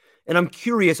exciting, and I'm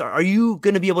curious. Are you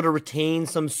going to be able to retain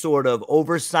some sort of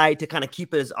oversight to kind of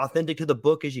keep it as authentic to the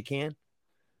book as you can?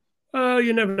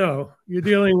 You never know. You're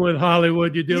dealing with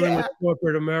Hollywood. You're dealing with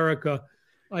corporate America.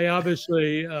 I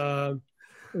obviously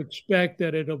expect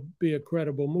that it'll be a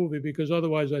credible movie because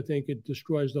otherwise, I think it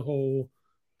destroys the whole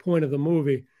point of the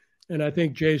movie. And I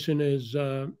think Jason is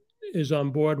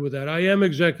on board with that. I am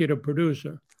executive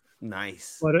producer.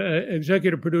 Nice. But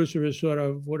executive producer is sort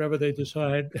of whatever they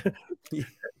decide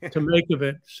to make of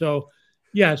it. So,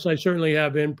 yes, I certainly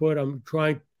have input. I'm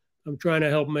trying to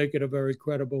help make it a very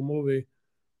credible movie.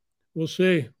 We'll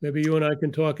see. Maybe you and I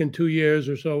can talk in 2 years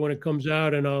or so when it comes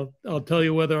out, and I'll tell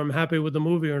you whether I'm happy with the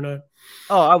movie or not.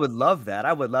 Oh, I would love that.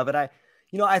 I would love it.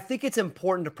 I think it's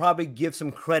important to probably give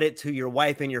some credit to your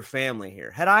wife and your family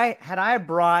here. Had I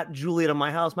brought Julia to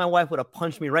my house, my wife would have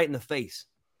punched me right in the face.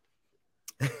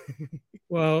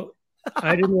 Well,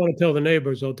 I didn't want to tell the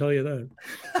neighbors, I'll tell you that.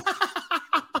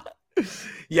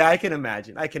 Yeah, I can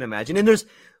imagine. And there's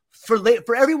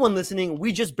for everyone listening,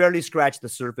 we just barely scratched the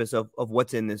surface of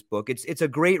what's in this book. It's a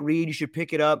great read. You should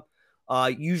pick it up.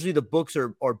 Usually the books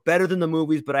are better than the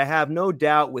movies, but I have no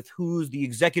doubt with who's the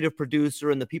executive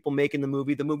producer and the people making the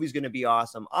movie's going to be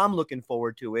awesome. I'm looking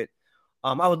forward to it.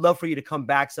 I would love for you to come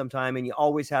back sometime, and you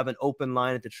always have an open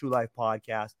line at the True Life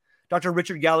Podcast. Dr.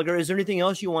 Richard Gallagher, is there anything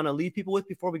else you want to leave people with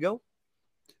before we go?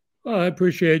 Well, I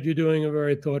appreciate you doing a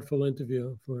very thoughtful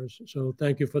interview for us. So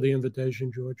thank you for the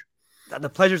invitation, George. The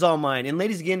pleasure's all mine. And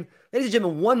ladies and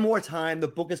gentlemen, one more time, the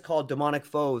book is called Demonic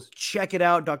Foes. Check it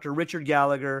out, Dr. Richard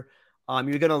Gallagher.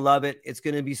 You're going to love it. It's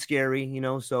going to be scary,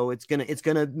 so it's going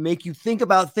to make you think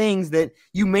about things that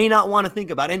you may not want to think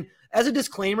about. And as a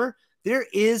disclaimer, there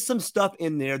is some stuff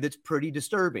in there that's pretty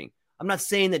disturbing. I'm not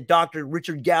saying that Dr.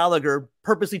 Richard Gallagher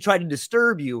purposely tried to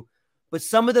disturb you, but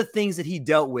some of the things that he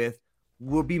dealt with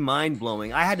will be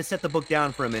mind-blowing. I had to set the book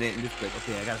down for a minute and just be like,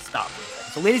 okay, I got to stop for a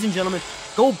second. So ladies and gentlemen,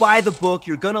 go buy the book.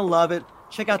 You're going to love it.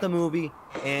 Check out the movie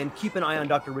and keep an eye on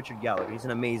Dr. Richard Gallagher. He's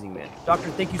an amazing man. Doctor,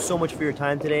 thank you so much for your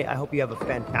time today. I hope you have a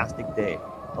fantastic day.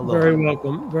 Aloha. Very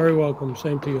welcome. Very welcome.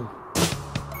 Same to you.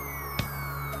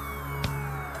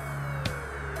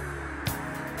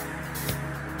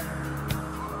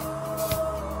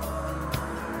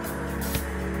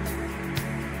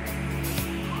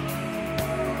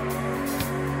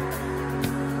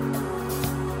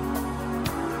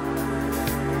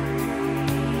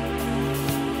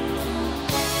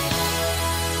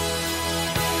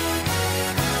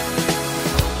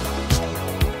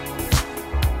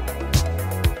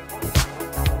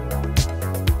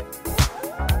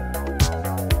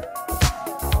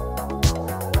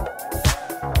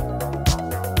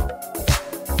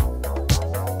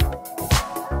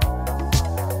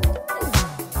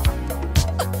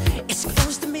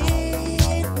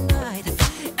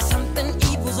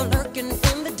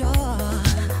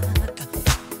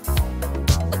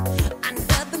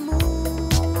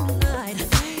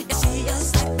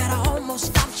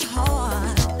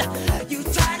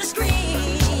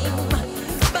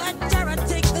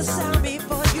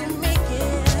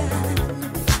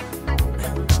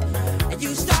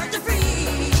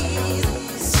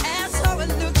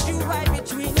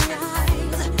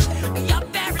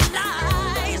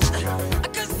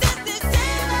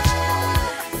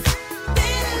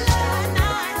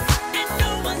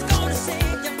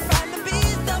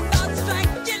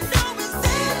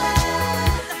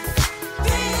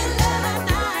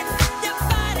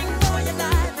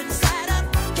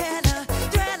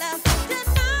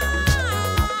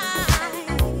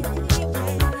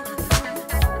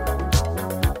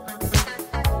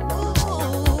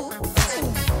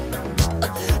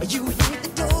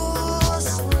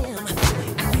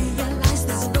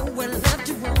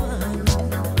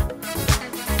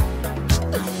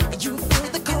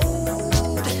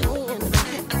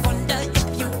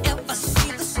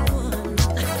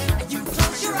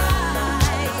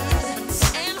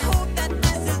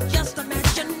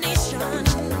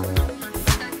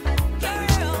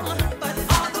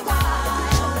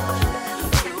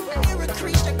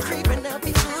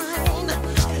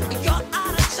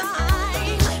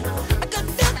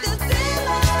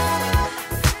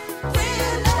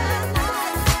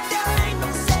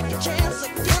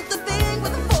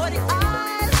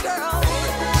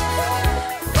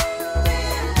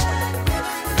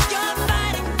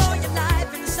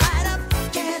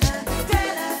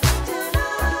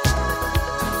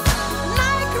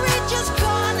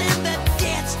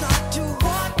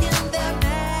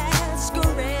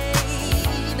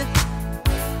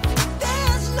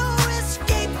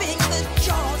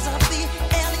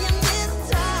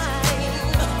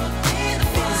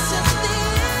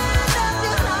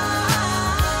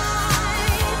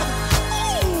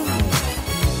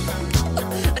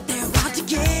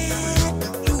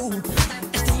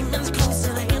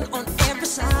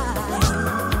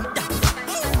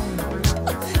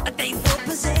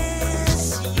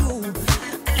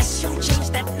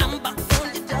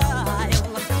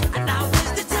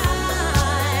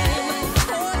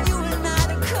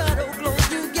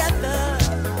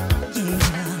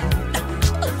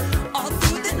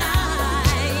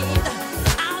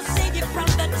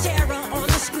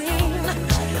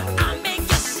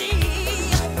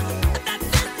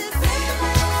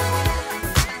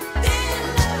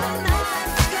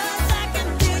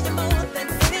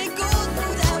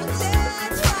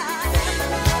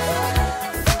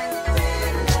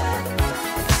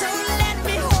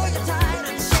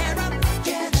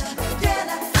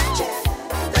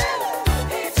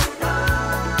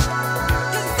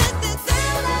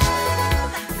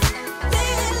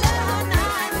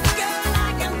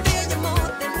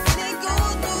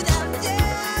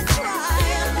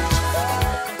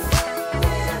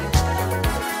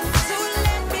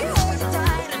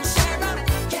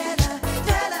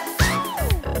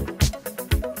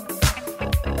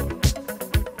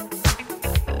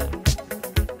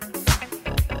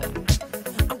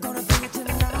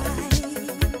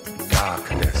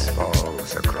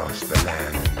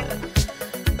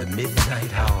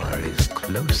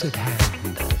 close at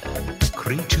hand.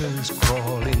 Creatures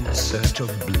crawl in search of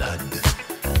blood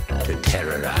to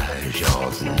terrorize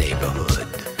your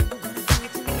neighborhood.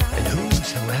 And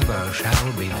whosoever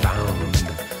shall be found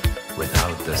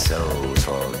without the soul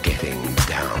for getting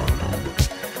down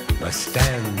must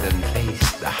stand and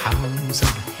face the hounds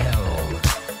of hell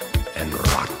and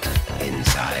rot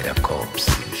inside a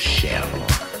corpse's shell.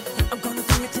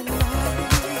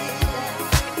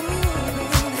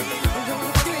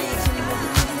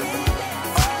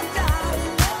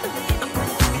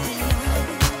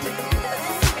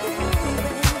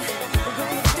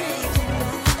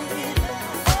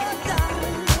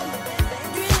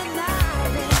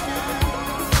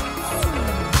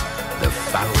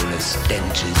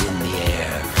 Stench is in the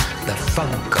air, the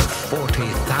funk of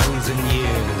 40,000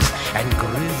 years, and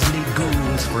grisly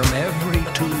ghouls from every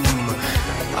tomb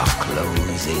are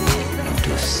closing in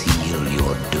to seal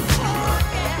your doom.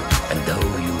 And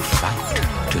though you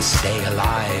fight to stay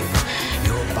alive,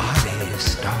 your body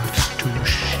starts to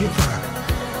shiver,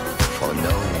 for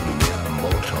no mere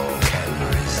mortal can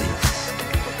resist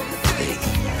the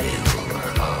evil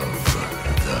of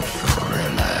the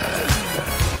thriller.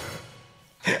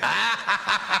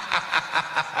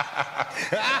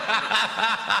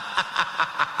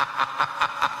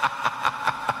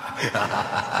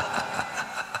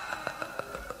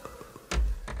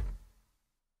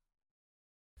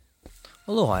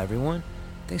 Aloha, everyone.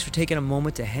 Thanks for taking a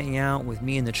moment to hang out with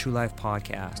me in the True Life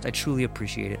Podcast. I truly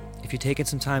appreciate it. If you're taking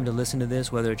some time to listen to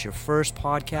this, whether it's your first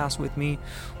podcast with me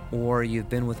or you've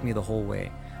been with me the whole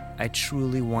way, I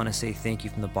truly want to say thank you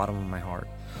from the bottom of my heart.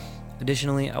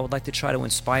 Additionally, I would like to try to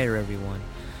inspire everyone.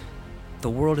 The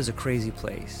world is a crazy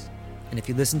place, and if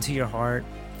you listen to your heart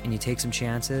and you take some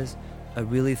chances, I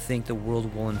really think the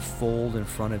world will unfold in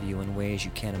front of you in ways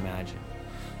you can't imagine.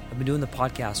 I've been doing the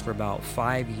podcast for about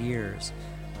 5 years.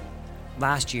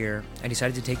 Last year, I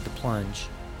decided to take the plunge.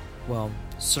 Well,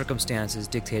 circumstances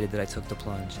dictated that I took the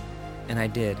plunge, and I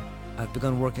did. I've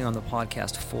begun working on the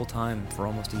podcast full-time for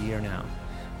almost a year now,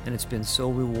 and it's been so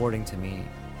rewarding to me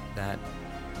that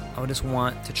I would just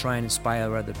want to try and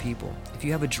inspire other people. If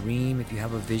you have a dream, if you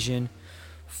have a vision,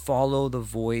 follow the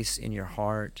voice in your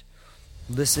heart.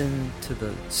 Listen to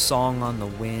the song on the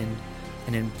wind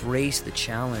and embrace the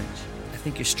challenge. I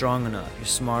think you're strong enough, you're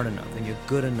smart enough, and you're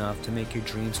good enough to make your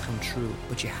dreams come true,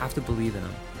 but you have to believe in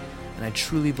them. And I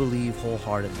truly believe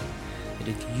wholeheartedly that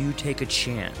if you take a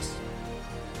chance,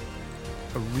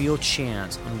 a real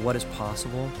chance on what is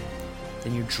possible,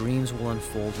 then your dreams will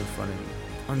unfold in front of you.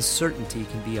 Uncertainty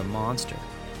can be a monster.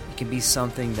 It can be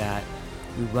something that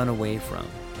we run away from.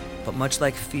 But much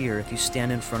like fear, if you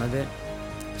stand in front of it,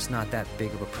 it's not that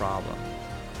big of a problem.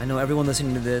 I know everyone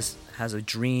listening to this has a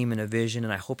dream and a vision,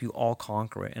 and I hope you all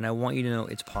conquer it. And I want you to know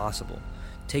it's possible.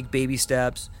 Take baby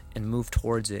steps and move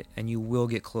towards it, and you will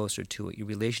get closer to it. Your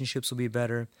relationships will be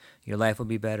better. Your life will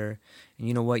be better. And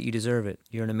you know what? You deserve it.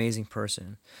 You're an amazing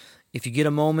person. If you get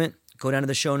a moment, go down to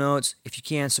the show notes. If you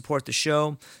can, support the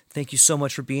show. Thank you so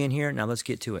much for being here. Now let's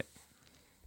get to it.